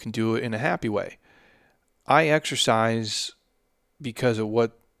love, and you can do it in a happy way. I exercise because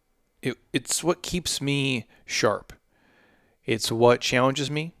of it's what keeps me sharp. It's what challenges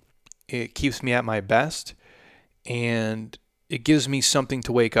me. It keeps me at my best, and it gives me something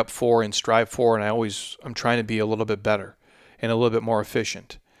to wake up for and strive for, and I'm trying to be a little bit better and a little bit more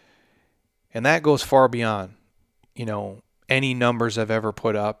efficient. And that goes far beyond, any numbers I've ever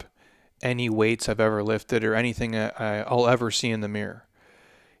put up, any weights I've ever lifted, or anything I'll ever see in the mirror.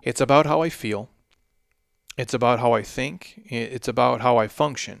 It's about how I feel. It's about how I think. It's about how I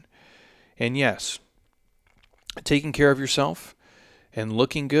function. And yes, taking care of yourself and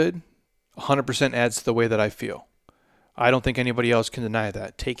looking good 100% adds to the way that I feel. I don't think anybody else can deny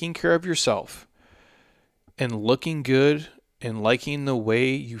that. Taking care of yourself and looking good and liking the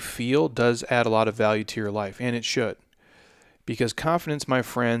way you feel does add a lot of value to your life, and it should. Because confidence, my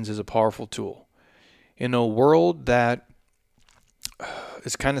friends, is a powerful tool. In a world that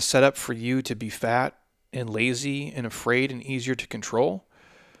is kind of set up for you to be fat and lazy and afraid and easier to control,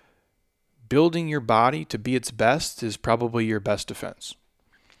 building your body to be its best is probably your best defense.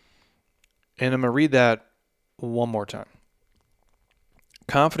 And I'm going to read that one more time.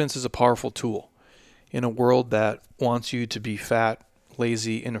 Confidence is a powerful tool in a world that wants you to be fat,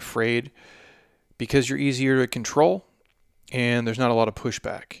 lazy, and afraid because you're easier to control and there's not a lot of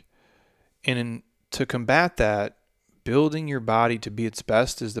pushback. And to combat that, building your body to be its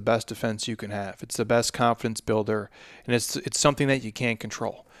best is the best defense you can have. It's the best confidence builder, and it's something that you can't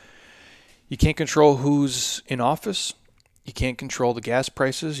control. You can't control who's in office. You can't control the gas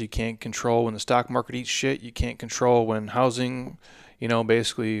prices. You can't control when the stock market eats shit. You can't control when housing,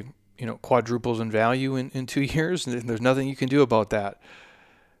 basically, quadruples in value in 2 years. And there's nothing you can do about that.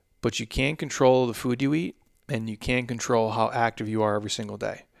 But you can control the food you eat, and you can control how active you are every single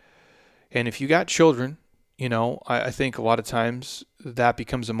day. And if you got children, I think a lot of times that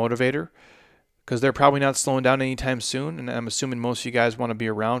becomes a motivator because they're probably not slowing down anytime soon. And I'm assuming most of you guys want to be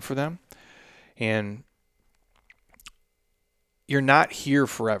around for them. And you're not here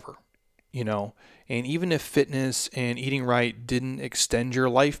forever, and even if fitness and eating right didn't extend your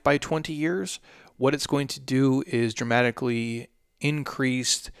life by 20 years, what it's going to do is dramatically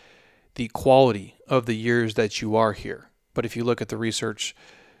increase the quality of the years that you are here. But if you look at the research,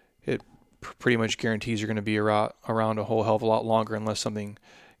 it pretty much guarantees you're going to be around a whole hell of a lot longer unless something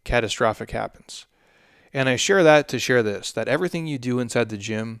catastrophic happens. And I share that to share this, that everything you do inside the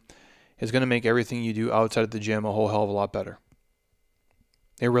gym is going to make everything you do outside of the gym a whole hell of a lot better.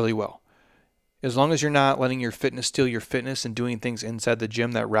 It really will. As long as you're not letting your fitness steal your fitness and doing things inside the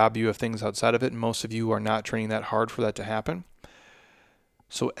gym that rob you of things outside of it, and most of you are not training that hard for that to happen.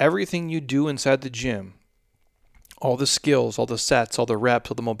 So everything you do inside the gym, all the skills, all the sets, all the reps,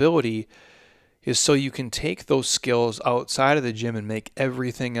 all the mobility, is so you can take those skills outside of the gym and make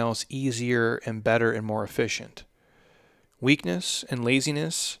everything else easier and better and more efficient. Weakness and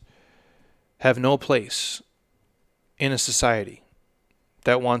laziness have no place in a society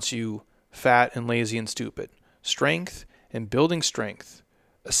that wants you fat and lazy and stupid. Strength and building strength,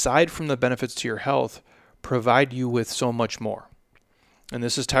 aside from the benefits to your health, provide you with so much more. And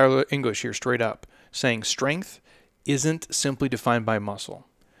this is Tyler English here, straight up, saying strength isn't simply defined by muscle.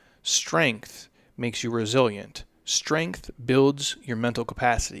 Strength makes you resilient. Strength builds your mental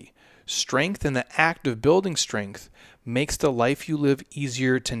capacity. Strength and the act of building strength makes the life you live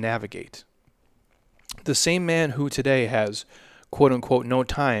easier to navigate. The same man who today has quote unquote no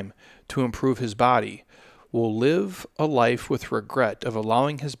time to improve his body will live a life with regret of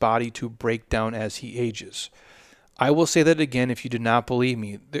allowing his body to break down as he ages. I will say that again if you do not believe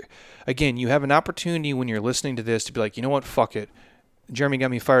me. Again, you have an opportunity when you're listening to this to be like, you know what, fuck it. Jeremy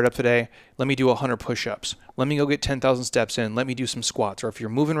got me fired up today. Let me do 100 push-ups. Let me go get 10,000 steps in. Let me do some squats. Or if you're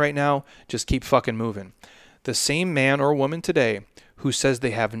moving right now, just keep fucking moving. The same man or woman today who says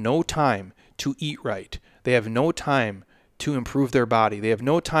they have no time to eat right, they have no time to improve their body, they have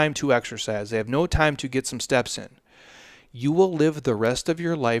no time to exercise, they have no time to get some steps in. You will live the rest of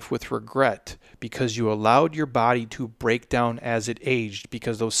your life with regret because you allowed your body to break down as it aged,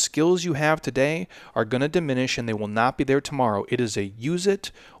 because those skills you have today are going to diminish and they will not be there tomorrow. It is a use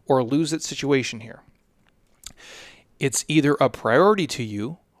it or lose it situation here. It's either a priority to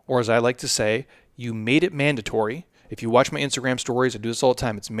you, or as I like to say, you made it mandatory. If you watch my Instagram stories, I do this all the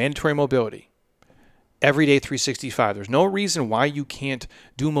time. It's mandatory mobility. Every day, 365. There's no reason why you can't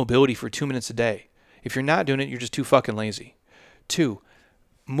do mobility for 2 minutes a day. If you're not doing it, you're just too fucking lazy. 2,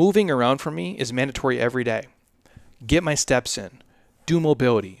 moving around for me is mandatory every day. Get my steps in. Do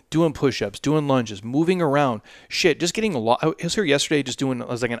mobility. Doing push-ups. Doing lunges. Moving around. Shit, just getting a lot. I was here yesterday just doing, it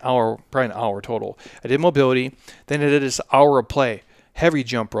was like an hour, probably an hour total. I did mobility. Then I did this hour of play. Heavy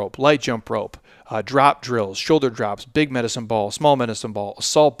jump rope. Light jump rope. Drop drills, shoulder drops, big medicine ball, small medicine ball,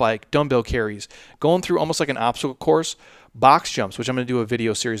 assault bike, dumbbell carries, going through almost like an obstacle course, box jumps, which I'm going to do a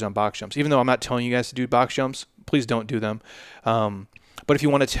video series on box jumps. Even though I'm not telling you guys to do box jumps, please don't do them. But if you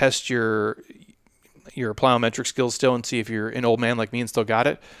want to test your plyometric skills still and see if you're an old man like me and still got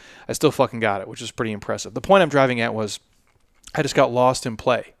it, I still fucking got it, which is pretty impressive. The point I'm driving at was I just got lost in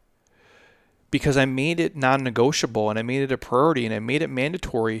play, because I made it non-negotiable and I made it a priority and I made it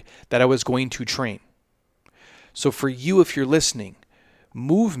mandatory that I was going to train. So for you, if you're listening,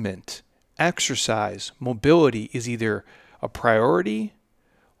 movement, exercise, mobility is either a priority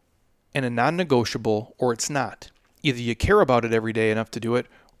and a non-negotiable, or it's not. Either you care about it every day enough to do it,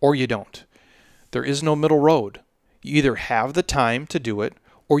 or you don't. There is no middle road. You either have the time to do it,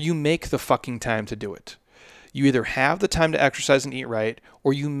 or you make the fucking time to do it. You either have the time to exercise and eat right,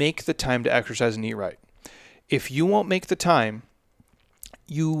 or you make the time to exercise and eat right. If you won't make the time,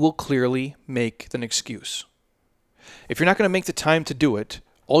 you will clearly make an excuse. If you're not going to make the time to do it,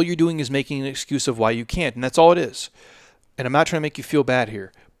 all you're doing is making an excuse of why you can't, and that's all it is. And I'm not trying to make you feel bad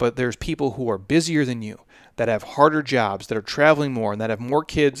here, but there's people who are busier than you, that have harder jobs, that are traveling more, and that have more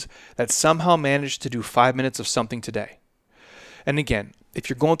kids, that somehow manage to do 5 minutes of something today. And again, if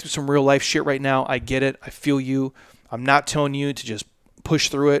you're going through some real life shit right now, I get it. I feel you. I'm not telling you to just push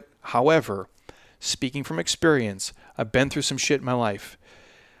through it. However, speaking from experience, I've been through some shit in my life.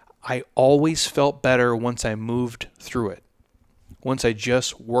 I always felt better once I moved through it. Once I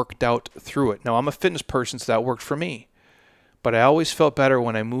just worked out through it. Now, I'm a fitness person, so that worked for me. But I always felt better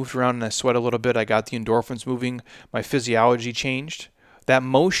when I moved around and I sweat a little bit. I got the endorphins moving. My physiology changed. That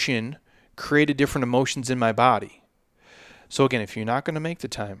motion created different emotions in my body. So again, if you're not going to make the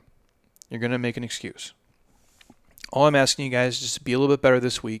time, you're going to make an excuse. All I'm asking you guys is just to be a little bit better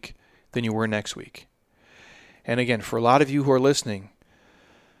this week than you were next week. And again, for a lot of you who are listening,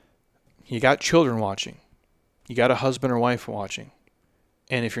 you got children watching. You got a husband or wife watching.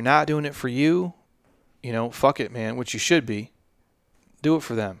 And if you're not doing it for you, fuck it, man, which you should be. Do it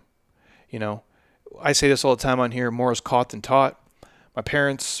for them. I say this all the time on here, more is caught than taught. My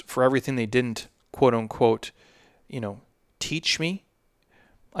parents, for everything they didn't, quote unquote, teach me,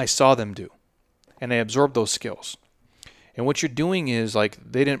 I saw them do. And I absorbed those skills. And what you're doing is, like,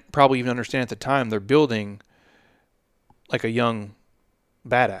 they didn't probably even understand at the time, they're building like a young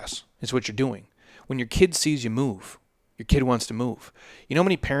badass. Is what you're doing. When your kid sees you move, your kid wants to move. You know how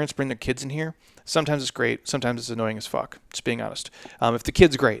many parents bring their kids in here? Sometimes it's great. Sometimes it's annoying as fuck. Just being honest. If the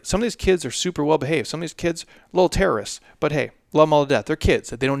kid's great. Some of these kids are super well behaved. Some of these kids are little terrorists. But hey, love them all to death. They're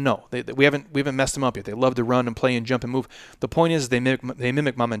kids. They don't know. We haven't messed them up yet. They love to run and play and jump and move. The point is they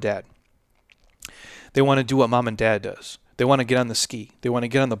mimic mom and dad. They want to do what mom and dad does. They want to get on the ski. They want to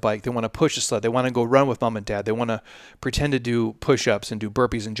get on the bike. They want to push a sled. They want to go run with mom and dad. They want to pretend to do push-ups and do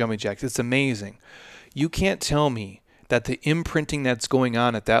burpees and jumping jacks. It's amazing. You can't tell me that the imprinting that's going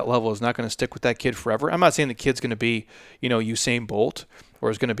on at that level is not going to stick with that kid forever. I'm not saying the kid's going to be, Usain Bolt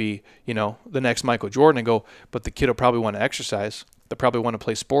or is going to be, the next Michael Jordan but the kid will probably want to exercise. They'll probably want to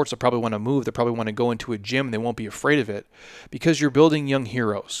play sports. They'll probably want to move. They'll probably want to go into a gym. And they won't be afraid of it because you're building young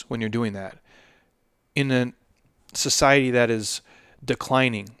heroes when you're doing that. In a society that is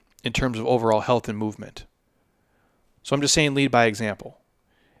declining in terms of overall health and movement. So I'm just saying lead by example.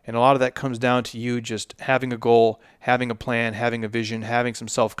 And a lot of that comes down to you just having a goal, having a plan, having a vision, having some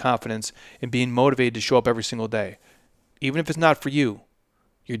self-confidence, and being motivated to show up every single day. Even if it's not for you,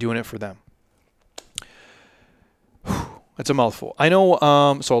 you're doing it for them. That's a mouthful. I know,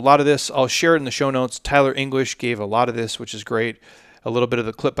 so a lot of this, I'll share it in the show notes. Tyler English gave a lot of this, which is great. A little bit of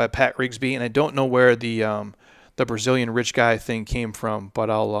the clip by Pat Rigsby, and I don't know where the Brazilian rich guy thing came from, but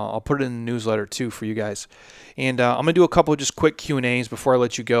I'll put it in the newsletter too for you guys. And I'm going to do a couple of just quick Q&As before I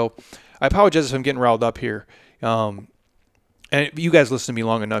let you go. I apologize if I'm getting riled up here. And you guys listen to me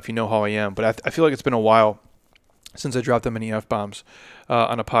long enough, you know how I am, but I feel like it's been a while since I dropped that many F-bombs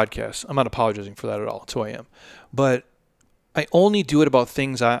on a podcast. I'm not apologizing for that at all. That's who I am. But I only do it about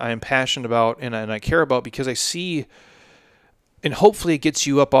things I am passionate about and I care about because I see... And hopefully it gets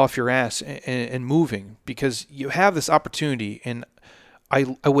you up off your ass and moving because you have this opportunity. And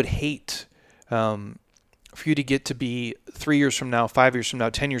I would hate for you to get to be 3 years from now, 5 years from now,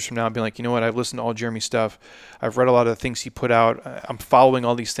 10 years from now, and be like, you know what, I've listened to all Jeremy's stuff. I've read a lot of the things he put out. I'm following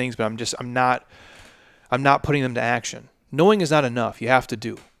all these things, but I'm not putting them to action. Knowing is not enough. You have to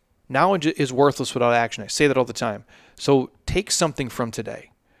do. Knowledge is worthless without action. I say that all the time. So take something from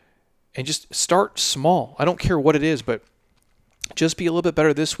today and just start small. I don't care what it is, but just be a little bit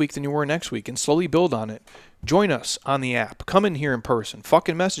better this week than you were next week and slowly build on it. Join us on the app. Come in here in person.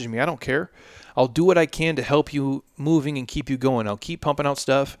 Fucking message me. I don't care. I'll do what I can to help you moving and keep you going. I'll keep pumping out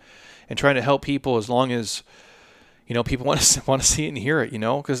stuff and trying to help people as long as, people want to see it and hear it,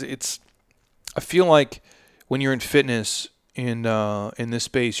 because I feel like when you're in fitness in this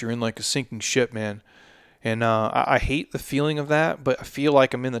space, you're in like a sinking ship, man. And I hate the feeling of that, but I feel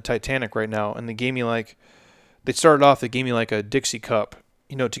like I'm in the Titanic right now. And they gave me they gave me like a Dixie cup,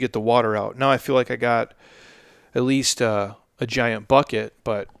 to get the water out. Now I feel like I got at least a giant bucket,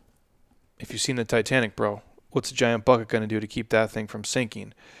 but if you've seen the Titanic, bro, what's a giant bucket going to do to keep that thing from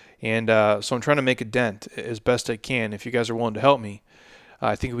sinking? And so I'm trying to make a dent as best I can. If you guys are willing to help me,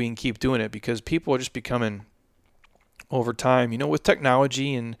 I think we can keep doing it because people are just becoming, over time, with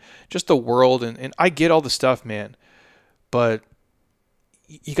technology and just the world. And I get all the stuff, man, but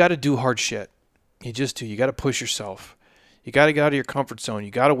you got to do hard shit. You just do. You got to push yourself. You got to get out of your comfort zone.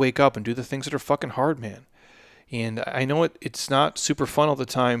 You got to wake up and do the things that are fucking hard, man. And I know it's not super fun all the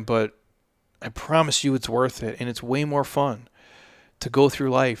time, but I promise you it's worth it. And it's way more fun to go through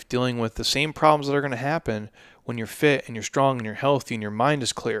life dealing with the same problems that are going to happen when you're fit and you're strong and you're healthy and your mind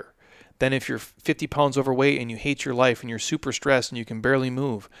is clear than if you're 50 pounds overweight and you hate your life and you're super stressed and you can barely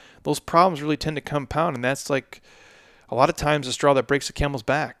move. Those problems really tend to compound, and that's like a lot of times the straw that breaks the camel's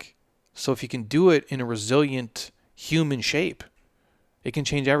back. So if you can do it in a resilient human shape, it can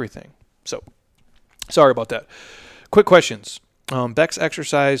change everything. So sorry about that. Quick questions. Best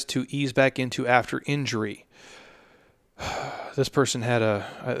exercise to ease back into after injury. This person had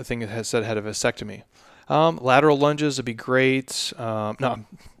I think it had said had a vasectomy. Lateral lunges would be great. No, I'm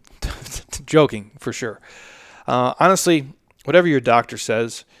joking for sure. Honestly, whatever your doctor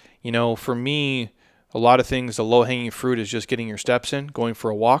says, for me, a lot of things, the low-hanging fruit is just getting your steps in, going for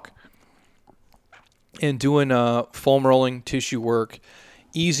a walk, and doing foam rolling, tissue work,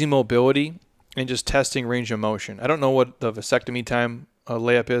 easy mobility, and just testing range of motion. I don't know what the vasectomy time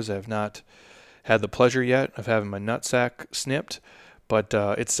layup is. I have not had the pleasure yet of having my nutsack snipped, but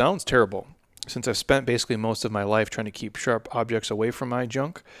it sounds terrible. Since I've spent basically most of my life trying to keep sharp objects away from my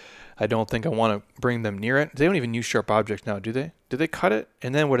junk, I don't think I want to bring them near it. They don't even use sharp objects now, do they? Do they cut it?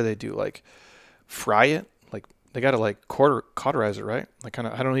 And then what do they do? Like fry it? Like they got to like cauterize it, right? Like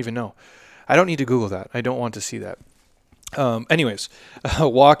I don't even know. I don't need to Google that. I don't want to see that. Anyways,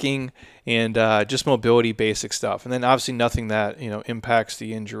 walking and just mobility, basic stuff. And then obviously nothing that, impacts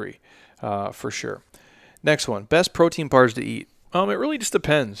the injury for sure. Next one, best protein bars to eat. It really just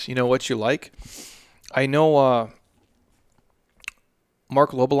depends, what you like. I know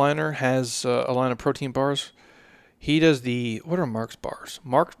Mark Lobeliner has a line of protein bars. He does what are Mark's bars?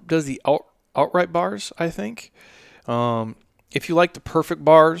 Mark does the outright bars, I think. If you like the perfect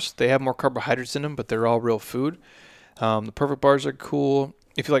bars, they have more carbohydrates in them, but they're all real food. The perfect bars are cool.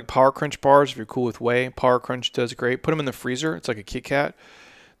 If you like Power Crunch bars, if you're cool with whey, Power Crunch does great. Put them in the freezer. It's like a Kit Kat.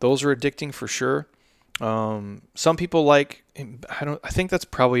 Those are addicting for sure. Some people like, I think that's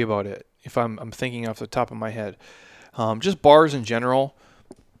probably about it. If I'm thinking off the top of my head, just bars in general.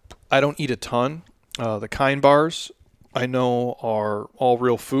 I don't eat a ton. The Kind bars I know are all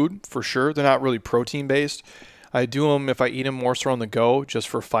real food for sure. They're not really protein based. I do them if I eat them more so on the go, just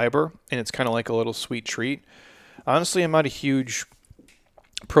for fiber, and it's kind of like a little sweet treat. Honestly, I'm not a huge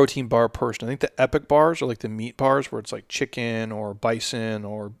protein bar person. I think the Epic bars are like the meat bars where it's like chicken or bison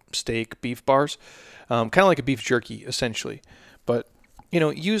or steak, beef bars. Kind of like a beef jerky, essentially. But,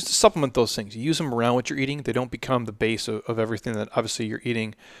 use to supplement those things. You use them around what you're eating. They don't become the base of everything that obviously you're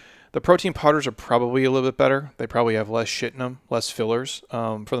eating. The protein powders are probably a little bit better. They probably have less shit in them, less fillers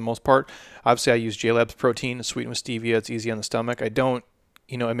for the most part. Obviously, I use JLab's protein, sweetened with stevia. It's easy on the stomach. I don't,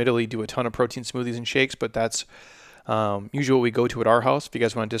 admittedly do a ton of protein smoothies and shakes, but that's usually what we go to at our house. If you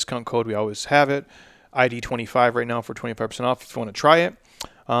guys want a discount code, we always have it. ID25 right now for 25% off if you want to try it.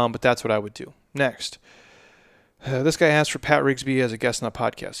 But that's what I would do. Next. This guy asked for Pat Rigsby as a guest on the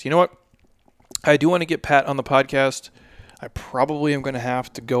podcast. You know what? I do want to get Pat on the podcast. I probably am going to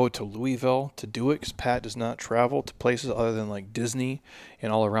have to go to Louisville to do it because Pat does not travel to places other than like Disney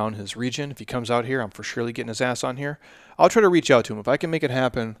and all around his region. If he comes out here, I'm for surely getting his ass on here. I'll try to reach out to him. If I can make it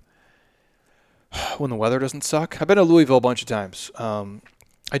happen when the weather doesn't suck. I've been to Louisville a bunch of times.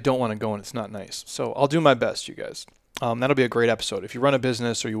 I don't want to go and it's not nice. So I'll do my best, you guys. That'll be a great episode. If you run a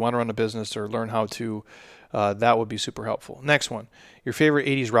business or you want to run a business or learn how to, that would be super helpful. Next one, your favorite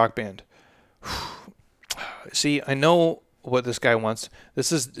 80s rock band. See, I know what this guy wants.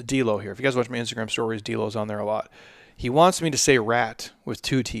 This is D-Lo here. If you guys watch my Instagram stories, D-Lo's on there a lot. He wants me to say Rat with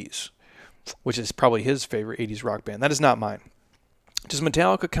 2 T's, which is probably his favorite 80s rock band. That is not mine. Does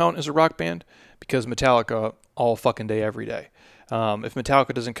Metallica count as a rock band? Because Metallica all fucking day, every day. If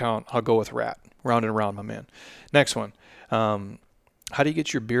Metallica doesn't count, I'll go with Rat. Round and around, my man. Next one. How do you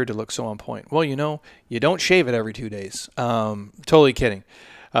get your beard to look so on point? Well, you don't shave it every 2 days. Totally kidding.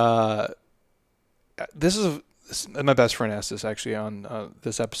 This is my best friend asked this actually on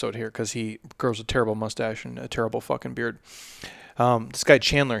this episode here because he grows a terrible mustache and a terrible fucking beard. This guy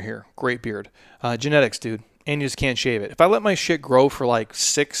Chandler here, great beard. Genetics, dude. And you just can't shave it. If I let my shit grow for like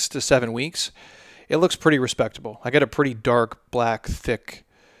 6 to 7 weeks, it looks pretty respectable. I got a pretty dark, black, thick,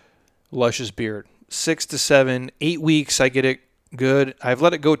 luscious beard. 6 to 7, 8 weeks, I get it good. I've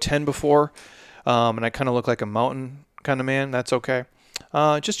let it go 10 before, and I kind of look like a mountain kind of man. That's okay.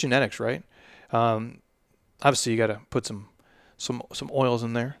 Just genetics, right? Obviously, you got to put some oils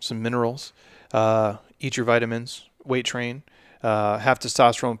in there, some minerals. Eat your vitamins, weight train, have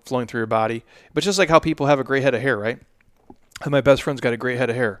testosterone flowing through your body. But just like how people have a great head of hair, right? And my best friend's got a great head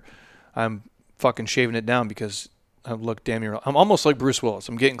of hair. I'm fucking shaving it down because I look damn near. I'm almost like Bruce Willis.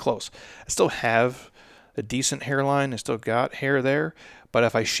 I'm getting close. I still have a decent hairline. I still got hair there. But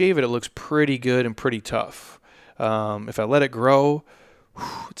if I shave it, it looks pretty good and pretty tough. If I let it grow,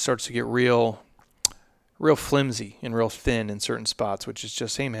 it starts to get real flimsy and real thin in certain spots, which is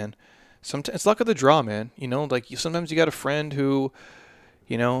just, hey, man, sometimes it's luck of the draw, man. You know, like sometimes you got a friend who,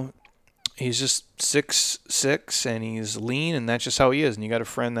 you know, he's just 6'6" and he's lean, and that's just how he is. And you got a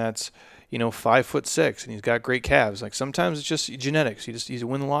friend that's, you know, 5'6" and he's got great calves. Like sometimes it's just genetics. You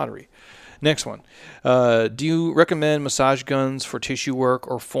win the lottery. Next one. Do you recommend massage guns for tissue work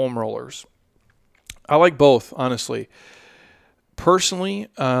or foam rollers? I like both, honestly. Personally,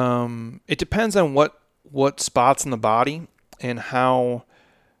 it depends on what spots in the body and how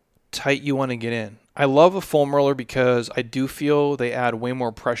tight you want to get in. I love a foam roller because I do feel they add way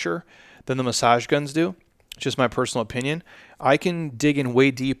more pressure than the massage guns do. Just my personal opinion. I can dig in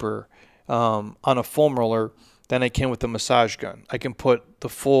way deeper on a foam roller than I can with the massage gun. I can put the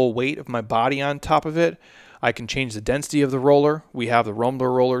full weight of my body on top of it. I can change the density of the roller. We have the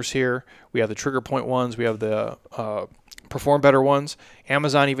Rumbler rollers here. We have the Trigger Point ones. We have the Perform Better ones.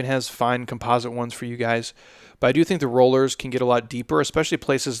 Amazon even has fine composite ones for you guys. But I do think the rollers can get a lot deeper, especially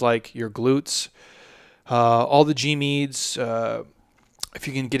places like your glutes, all the G-meads. If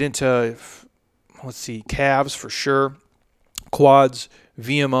you can get into, let's see, calves for sure, quads,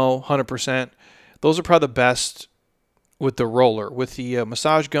 VMO, 100%. Those are probably the best with the roller. With the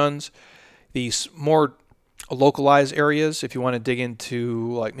massage guns, these more localized areas, if you want to dig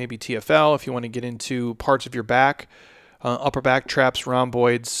into like maybe TFL, if you want to get into parts of your back, upper back traps,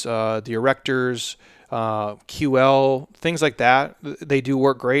 rhomboids, the erectors, QL, things like that, they do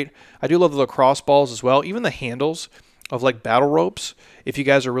work great. I do love the lacrosse balls as well, even the handles of like battle ropes. If you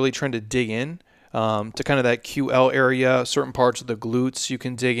guys are really trying to dig in to kind of that QL area, certain parts of the glutes you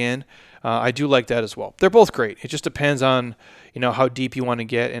can dig in. I do like that as well. They're both great. It just depends on, you know, how deep you want to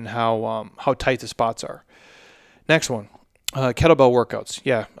get and how tight the spots are. Next one, kettlebell workouts.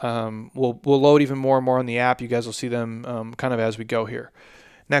 Yeah, we'll load even more and more on the app. You guys will see them kind of as we go here.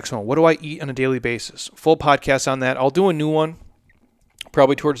 Next one, what do I eat on a daily basis? Full podcast on that. I'll do a new one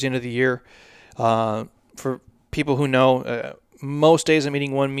probably towards the end of the year. For people who know, most days I'm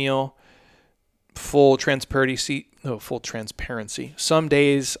eating one meal. Full transparency. Some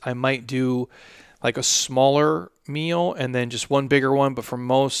days I might do like a smaller meal and then just one bigger one, but for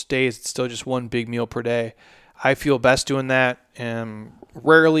most days it's still just one big meal per day. I feel best doing that, and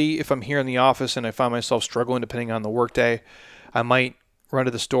rarely, if I'm here in the office and I find myself struggling depending on the workday, I might run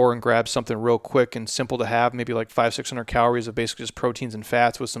to the store and grab something real quick and simple to have, maybe like 500-600 calories of basically just proteins and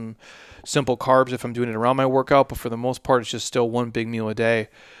fats with some simple carbs if I'm doing it around my workout. But for the most part, it's just still one big meal a day.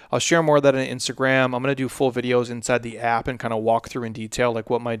 I'll share more of that on Instagram. I'm going to do full videos inside the app and kind of walk through in detail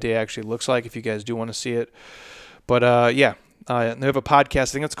like what my day actually looks like if you guys do want to see it. But they have a podcast. I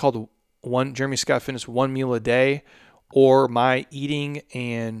think it's called Jeremy Scott Fitness, One Meal a Day, or My Eating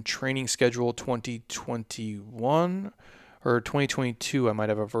and Training Schedule 2021 or 2022. I might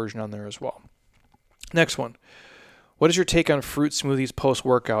have a version on there as well. Next one. What is your take on fruit smoothies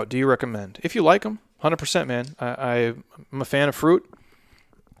post-workout? Do you recommend? If you like them, 100%, man. I'm a fan of fruit.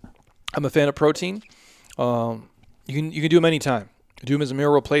 I'm a fan of protein. You can do them anytime. Do them as a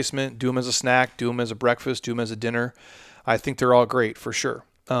meal replacement. Do them as a snack. Do them as a breakfast. Do them as a dinner. I think they're all great for sure.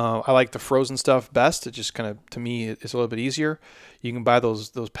 I like the frozen stuff best. It just kind of, to me, it's a little bit easier. You can buy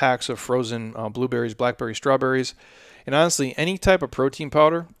those packs of frozen blueberries, blackberries, strawberries. And honestly, any type of protein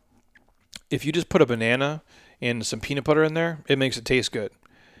powder, if you just put a banana and some peanut butter in there, it makes it taste good.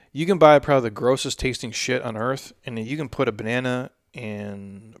 You can buy probably the grossest tasting shit on earth, and you can put a banana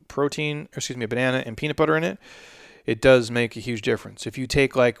and peanut butter in it. It does make a huge difference. If you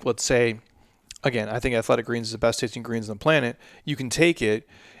take, like, let's say, again, I think Athletic Greens is the best tasting greens on the planet. You can take it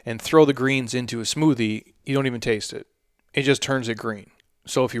and throw the greens into a smoothie. You don't even taste it. It just turns it green.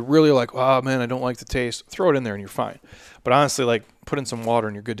 So if you're really like, oh man, I don't like the taste, throw it in there and you're fine. But honestly, like, put in some water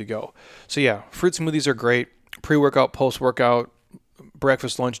and you're good to go. So yeah, fruit smoothies are great. Pre-workout, post-workout,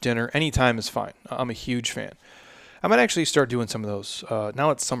 breakfast, lunch, dinner, anytime is fine. I'm a huge fan. I might actually start doing some of those.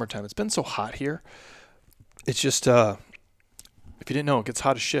 Now it's summertime. It's been so hot here. It's just, if you didn't know, it gets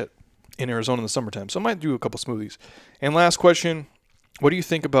hot as shit in Arizona in the summertime. So I might do a couple smoothies. And last question, what do you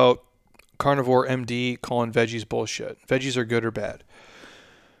think about Carnivore MD calling veggies bullshit? Veggies are good or bad?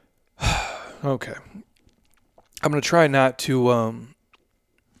 Okay. I'm going to try not to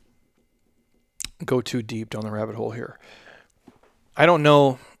go too deep down the rabbit hole here. I don't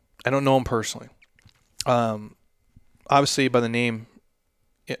know him personally. Obviously, by the name,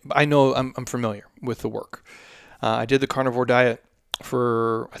 I know I'm familiar with the work. I did the carnivore diet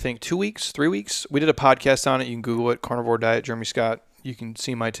for, I think, 2 weeks, 3 weeks. We did a podcast on it. You can Google it, carnivore diet, Jeremy Scott. You can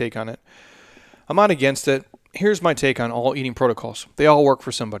see my take on it. I'm not against it. Here's my take on all eating protocols. They all work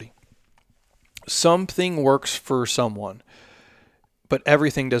for somebody. Something works for someone, but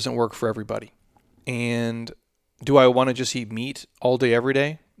everything doesn't work for everybody. And do I want to just eat meat all day, every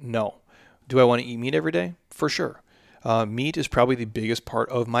day? No. Do I want to eat meat every day? For sure. Meat is probably the biggest part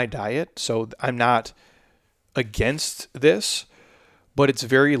of my diet, so I'm not against this, but it's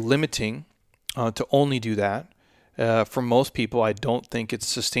very limiting to only do that. For most people, I don't think it's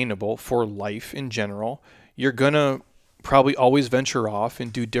sustainable for life in general. You're going to probably always venture off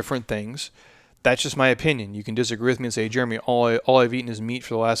and do different things. That's just my opinion. You can disagree with me and say, Jeremy, all I've eaten is meat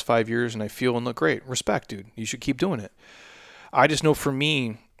for the last 5 years and I feel and look great. Respect, dude. You should keep doing it. I just know for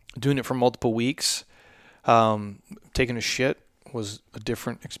me, doing it for multiple weeks, taking a shit was a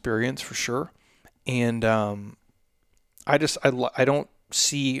different experience for sure. And I don't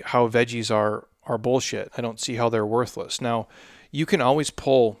see how veggies are bullshit. I don't see how they're worthless. Now, you can always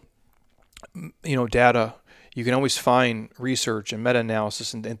pull, data. You can always find research and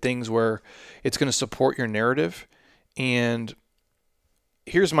meta-analysis and things where it's going to support your narrative. And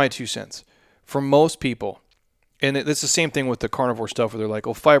here's my 2 cents. For most people, and it's the same thing with the carnivore stuff where they're like,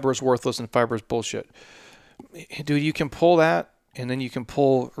 oh, fiber is worthless and fiber is bullshit. Dude, you can pull that, and then you can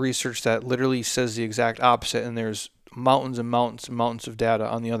pull research that literally says the exact opposite, and there's mountains and mountains and mountains of data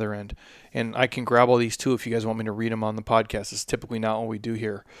on the other end. And I can grab all these too if you guys want me to read them on the podcast. It's typically not what we do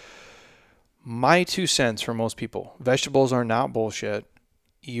here. My 2 cents for most people, vegetables are not bullshit.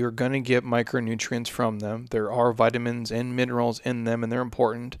 You're going to get micronutrients from them. There are vitamins and minerals in them, and they're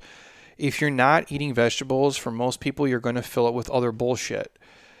important. If you're not eating vegetables, for most people, you're going to fill it with other bullshit.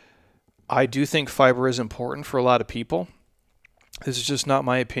 I do think fiber is important for a lot of people. This is just not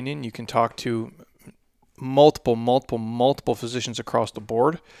my opinion. You can talk to multiple physicians across the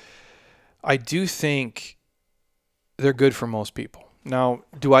board. I do think they're good for most people. Now,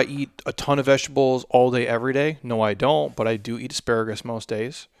 do I eat a ton of vegetables all day, every day? No, I don't, but I do eat asparagus most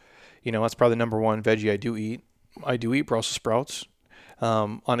days. That's probably the number one veggie I do eat. I do eat Brussels sprouts.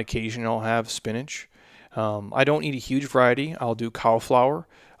 On occasion, I'll have spinach. I don't eat a huge variety. I'll do cauliflower.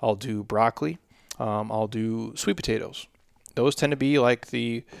 I'll do broccoli. I'll do sweet potatoes. Those tend to be like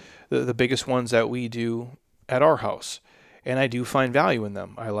the biggest ones that we do at our house. And I do find value in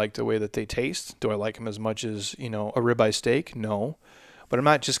them. I like the way that they taste. Do I like them as much as, a ribeye steak? No. But I'm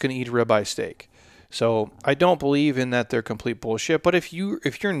not just going to eat a ribeye steak. So I don't believe in that they're complete bullshit. But if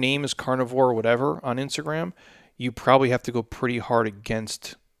your name is carnivore or whatever on Instagram, you probably have to go pretty hard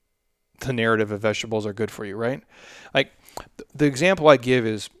against the narrative of vegetables are good for you, right? Like the example I give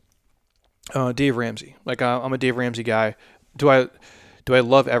is Dave Ramsey. Like I'm a Dave Ramsey guy. Do I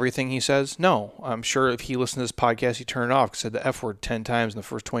love everything he says? No. I'm sure if he listened to this podcast, he'd turn it off because he said the F word 10 times in the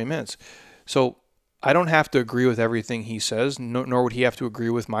first 20 minutes. So I don't have to agree with everything he says, nor would he have to agree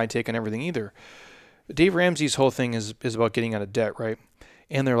with my take on everything either. Dave Ramsey's whole thing is about getting out of debt, right?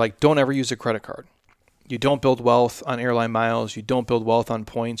 And they're like, don't ever use a credit card. You don't build wealth on airline miles. You don't build wealth on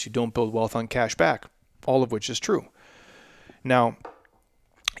points. You don't build wealth on cash back, all of which is true. Now,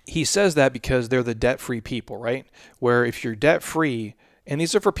 he says that because they're the debt-free people, right? Where if you're debt-free, and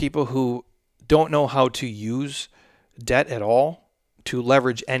these are for people who don't know how to use debt at all to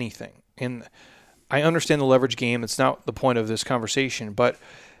leverage anything. And I understand the leverage game. It's not the point of this conversation. But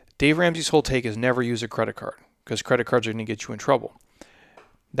Dave Ramsey's whole take is never use a credit card because credit cards are going to get you in trouble.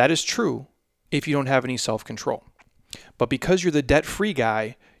 That is true if you don't have any self-control. But because you're the debt-free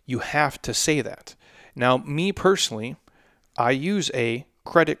guy, you have to say that. Now, me personally, I use a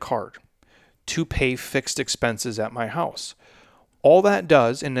credit card to pay fixed expenses at my house. All that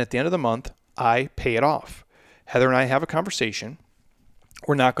does, and at the end of the month, I pay it off. Heather and I have a conversation.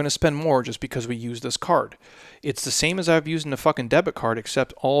 We're not going to spend more just because we use this card. It's the same as I've used in a fucking debit card,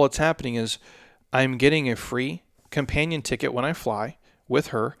 except all that's happening is I'm getting a free companion ticket when I fly with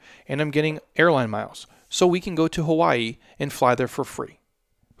her, and I'm getting airline miles. So we can go to Hawaii and fly there for free.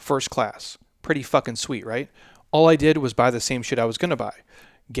 First class. Pretty fucking sweet, right? All I did was buy the same shit I was going to buy.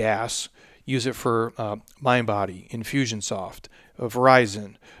 Gas, use it for MindBody, Infusionsoft,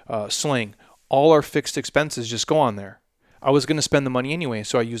 Verizon, Sling. All our fixed expenses just go on there. I was going to spend the money anyway,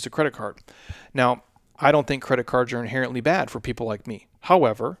 so I used a credit card. Now, I don't think credit cards are inherently bad for people like me.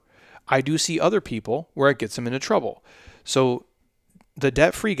 However, I do see other people where it gets them into trouble. So the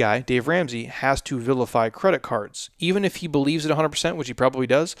debt-free guy, Dave Ramsey, has to vilify credit cards, even if he believes it 100%, which he probably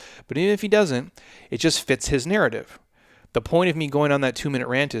does. But even if he doesn't, it just fits his narrative. The point of me going on that 2-minute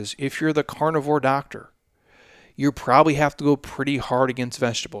rant is, if you're the carnivore doctor, you probably have to go pretty hard against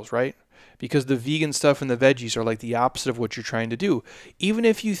vegetables, right? Because the vegan stuff and the veggies are like the opposite of what you're trying to do. Even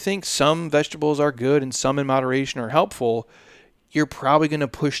if you think some vegetables are good and some in moderation are helpful, you're probably going to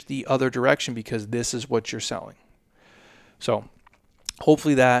push the other direction because this is what you're selling. So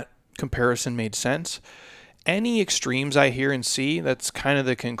hopefully that comparison made sense. Any extremes I hear and see, that's kind of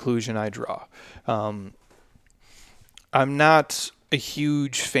the conclusion I draw. I'm not a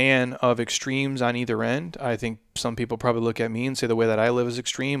huge fan of extremes on either end. I think some people probably look at me and say the way that I live is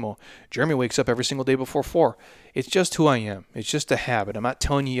extreme. Well, Jeremy wakes up every single day before 4. It's just who I am. It's just a habit. I'm not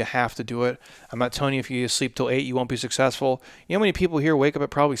telling you have to do it. I'm not telling you if you sleep till 8, you won't be successful. You know how many people here wake up at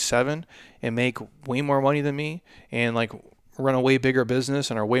probably 7 and make way more money than me and like run a way bigger business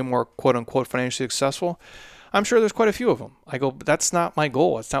and are way more quote unquote financially successful? I'm sure there's quite a few of them. I go, but that's not my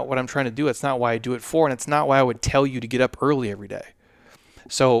goal. It's not what I'm trying to do. It's not why I do it for, and it's not why I would tell you to get up early every day.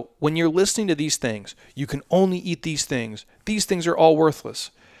 So when you're listening to these things, you can only eat these things. These things are all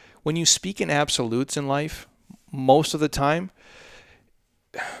worthless. When you speak in absolutes in life, most of the time,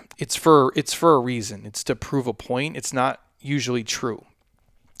 it's for a reason. It's to prove a point. It's not usually true.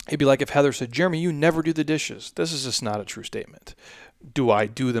 It'd be like if Heather said, Jeremy, you never do the dishes. This is just not a true statement. Do I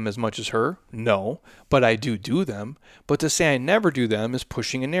do them as much as her? No, but I do them. But to say I never do them is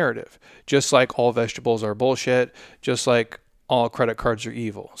pushing a narrative. Just like all vegetables are bullshit, just like all credit cards are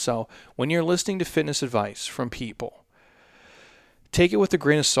evil. So when you're listening to fitness advice from people, take it with a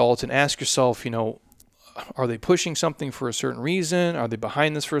grain of salt and ask yourself, are they pushing something for a certain reason? Are they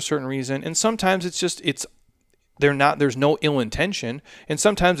behind this for a certain reason? And sometimes there's no ill intention, and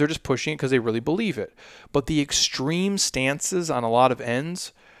sometimes they're just pushing it because they really believe it. But the extreme stances on a lot of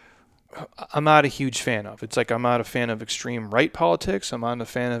ends, I'm not a huge fan of. It's like I'm not a fan of extreme right politics. I'm not a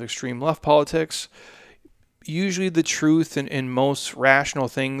fan of extreme left politics. Usually the truth and most rational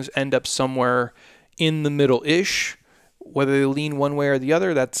things end up somewhere in the middle-ish. Whether they lean one way or the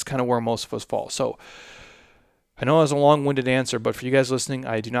other, that's kind of where most of us fall. So I know it was a long-winded answer, but for you guys listening,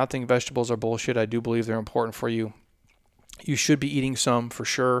 I do not think vegetables are bullshit. I do believe they're important for you. You should be eating some for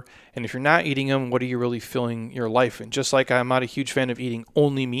sure. And if you're not eating them, what are you really filling your life in? Just like I'm not a huge fan of eating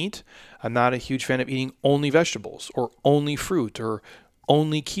only meat, I'm not a huge fan of eating only vegetables or only fruit or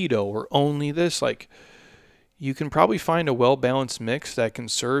only keto or only this. Like, you can probably find a well-balanced mix that can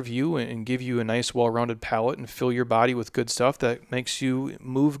serve you and give you a nice, well-rounded palate and fill your body with good stuff that makes you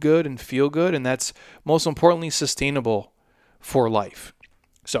move good and feel good, and that's most importantly sustainable for life.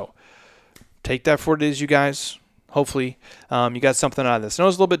 So take that for what it is, you guys. Hopefully you got something out of this. I know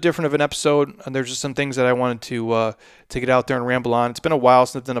it's a little bit different of an episode, and there's just some things that I wanted to get out there and ramble on. It's been a while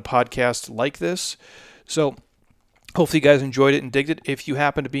since I've done a podcast like this, so hopefully you guys enjoyed it and digged it. If you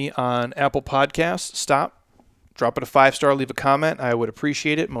happen to be on Apple Podcasts, drop it a 5-star, leave a comment. I would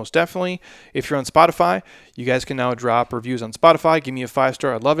appreciate it, most definitely. If you're on Spotify, you guys can now drop reviews on Spotify. Give me a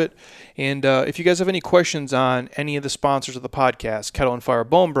 5-star. I'd love it. And if you guys have any questions on any of the sponsors of the podcast, Kettle and Fire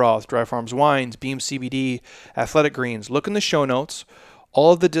Bone Broth, Dry Farms Wines, Beam CBD, Athletic Greens, look in the show notes.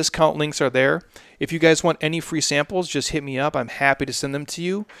 All of the discount links are there. If you guys want any free samples, just hit me up. I'm happy to send them to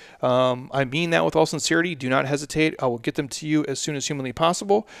you. I mean that with all sincerity. Do not hesitate. I will get them to you as soon as humanly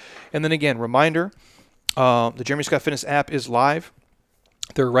possible. And then again, reminder, the Jeremy Scott Fitness app is live.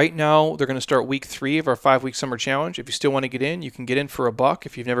 They're going to start week 3 of our 5-week summer challenge. If you still want to get in, you can get in for $1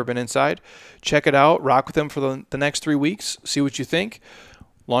 if you've never been inside. Check it out. Rock with them for the next 3 weeks. See what you think.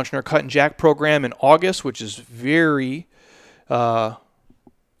 Launching our Cut and Jack program in August, which is very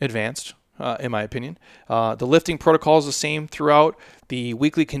advanced, in my opinion. The lifting protocol is the same throughout. The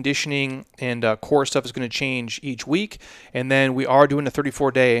weekly conditioning and core stuff is going to change each week. And then we are doing a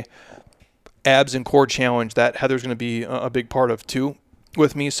 34-day abs and core challenge that Heather's going to be a big part of too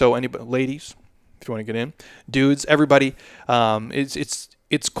with me. So anybody, ladies, if you want to get in, dudes, everybody,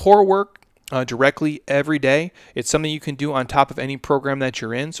 it's core work directly every day. It's something you can do on top of any program that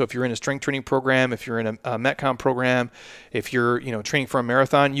you're in. So if you're in a strength training program, if you're in a Metcon program, if you're training for a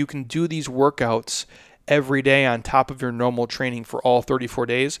marathon, you can do these workouts every day on top of your normal training for all 34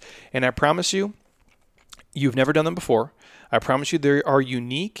 days. And I promise you, you've never done them before. I promise you they are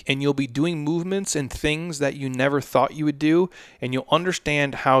unique, and you'll be doing movements and things that you never thought you would do, and you'll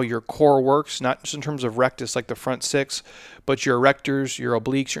understand how your core works, not just in terms of rectus like the front 6, but your erectors, your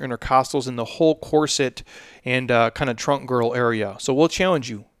obliques, your intercostals, and the whole corset and kind of trunk girdle area. So we'll challenge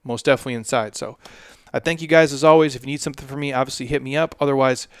you most definitely inside. So I thank you guys as always. If you need something from me, obviously hit me up.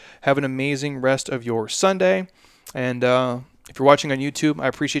 Otherwise, have an amazing rest of your Sunday. And If you're watching on YouTube, I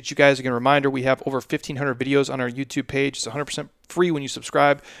appreciate you guys. Again, reminder, we have over 1,500 videos on our YouTube page. It's 100% free when you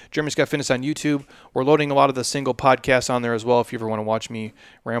subscribe. Jeremy Scott Fitness on YouTube. We're loading a lot of the single podcasts on there as well. If you ever want to watch me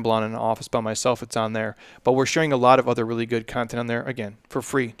ramble on in an office by myself, it's on there. But we're sharing a lot of other really good content on there, again, for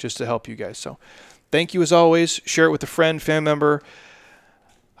free, just to help you guys. So thank you as always. Share it with a friend, family member.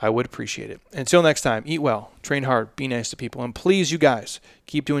 I would appreciate it. Until next time, eat well, train hard, be nice to people, and please, you guys,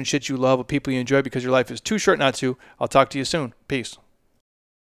 keep doing shit you love with people you enjoy because your life is too short not to. I'll talk to you soon. Peace.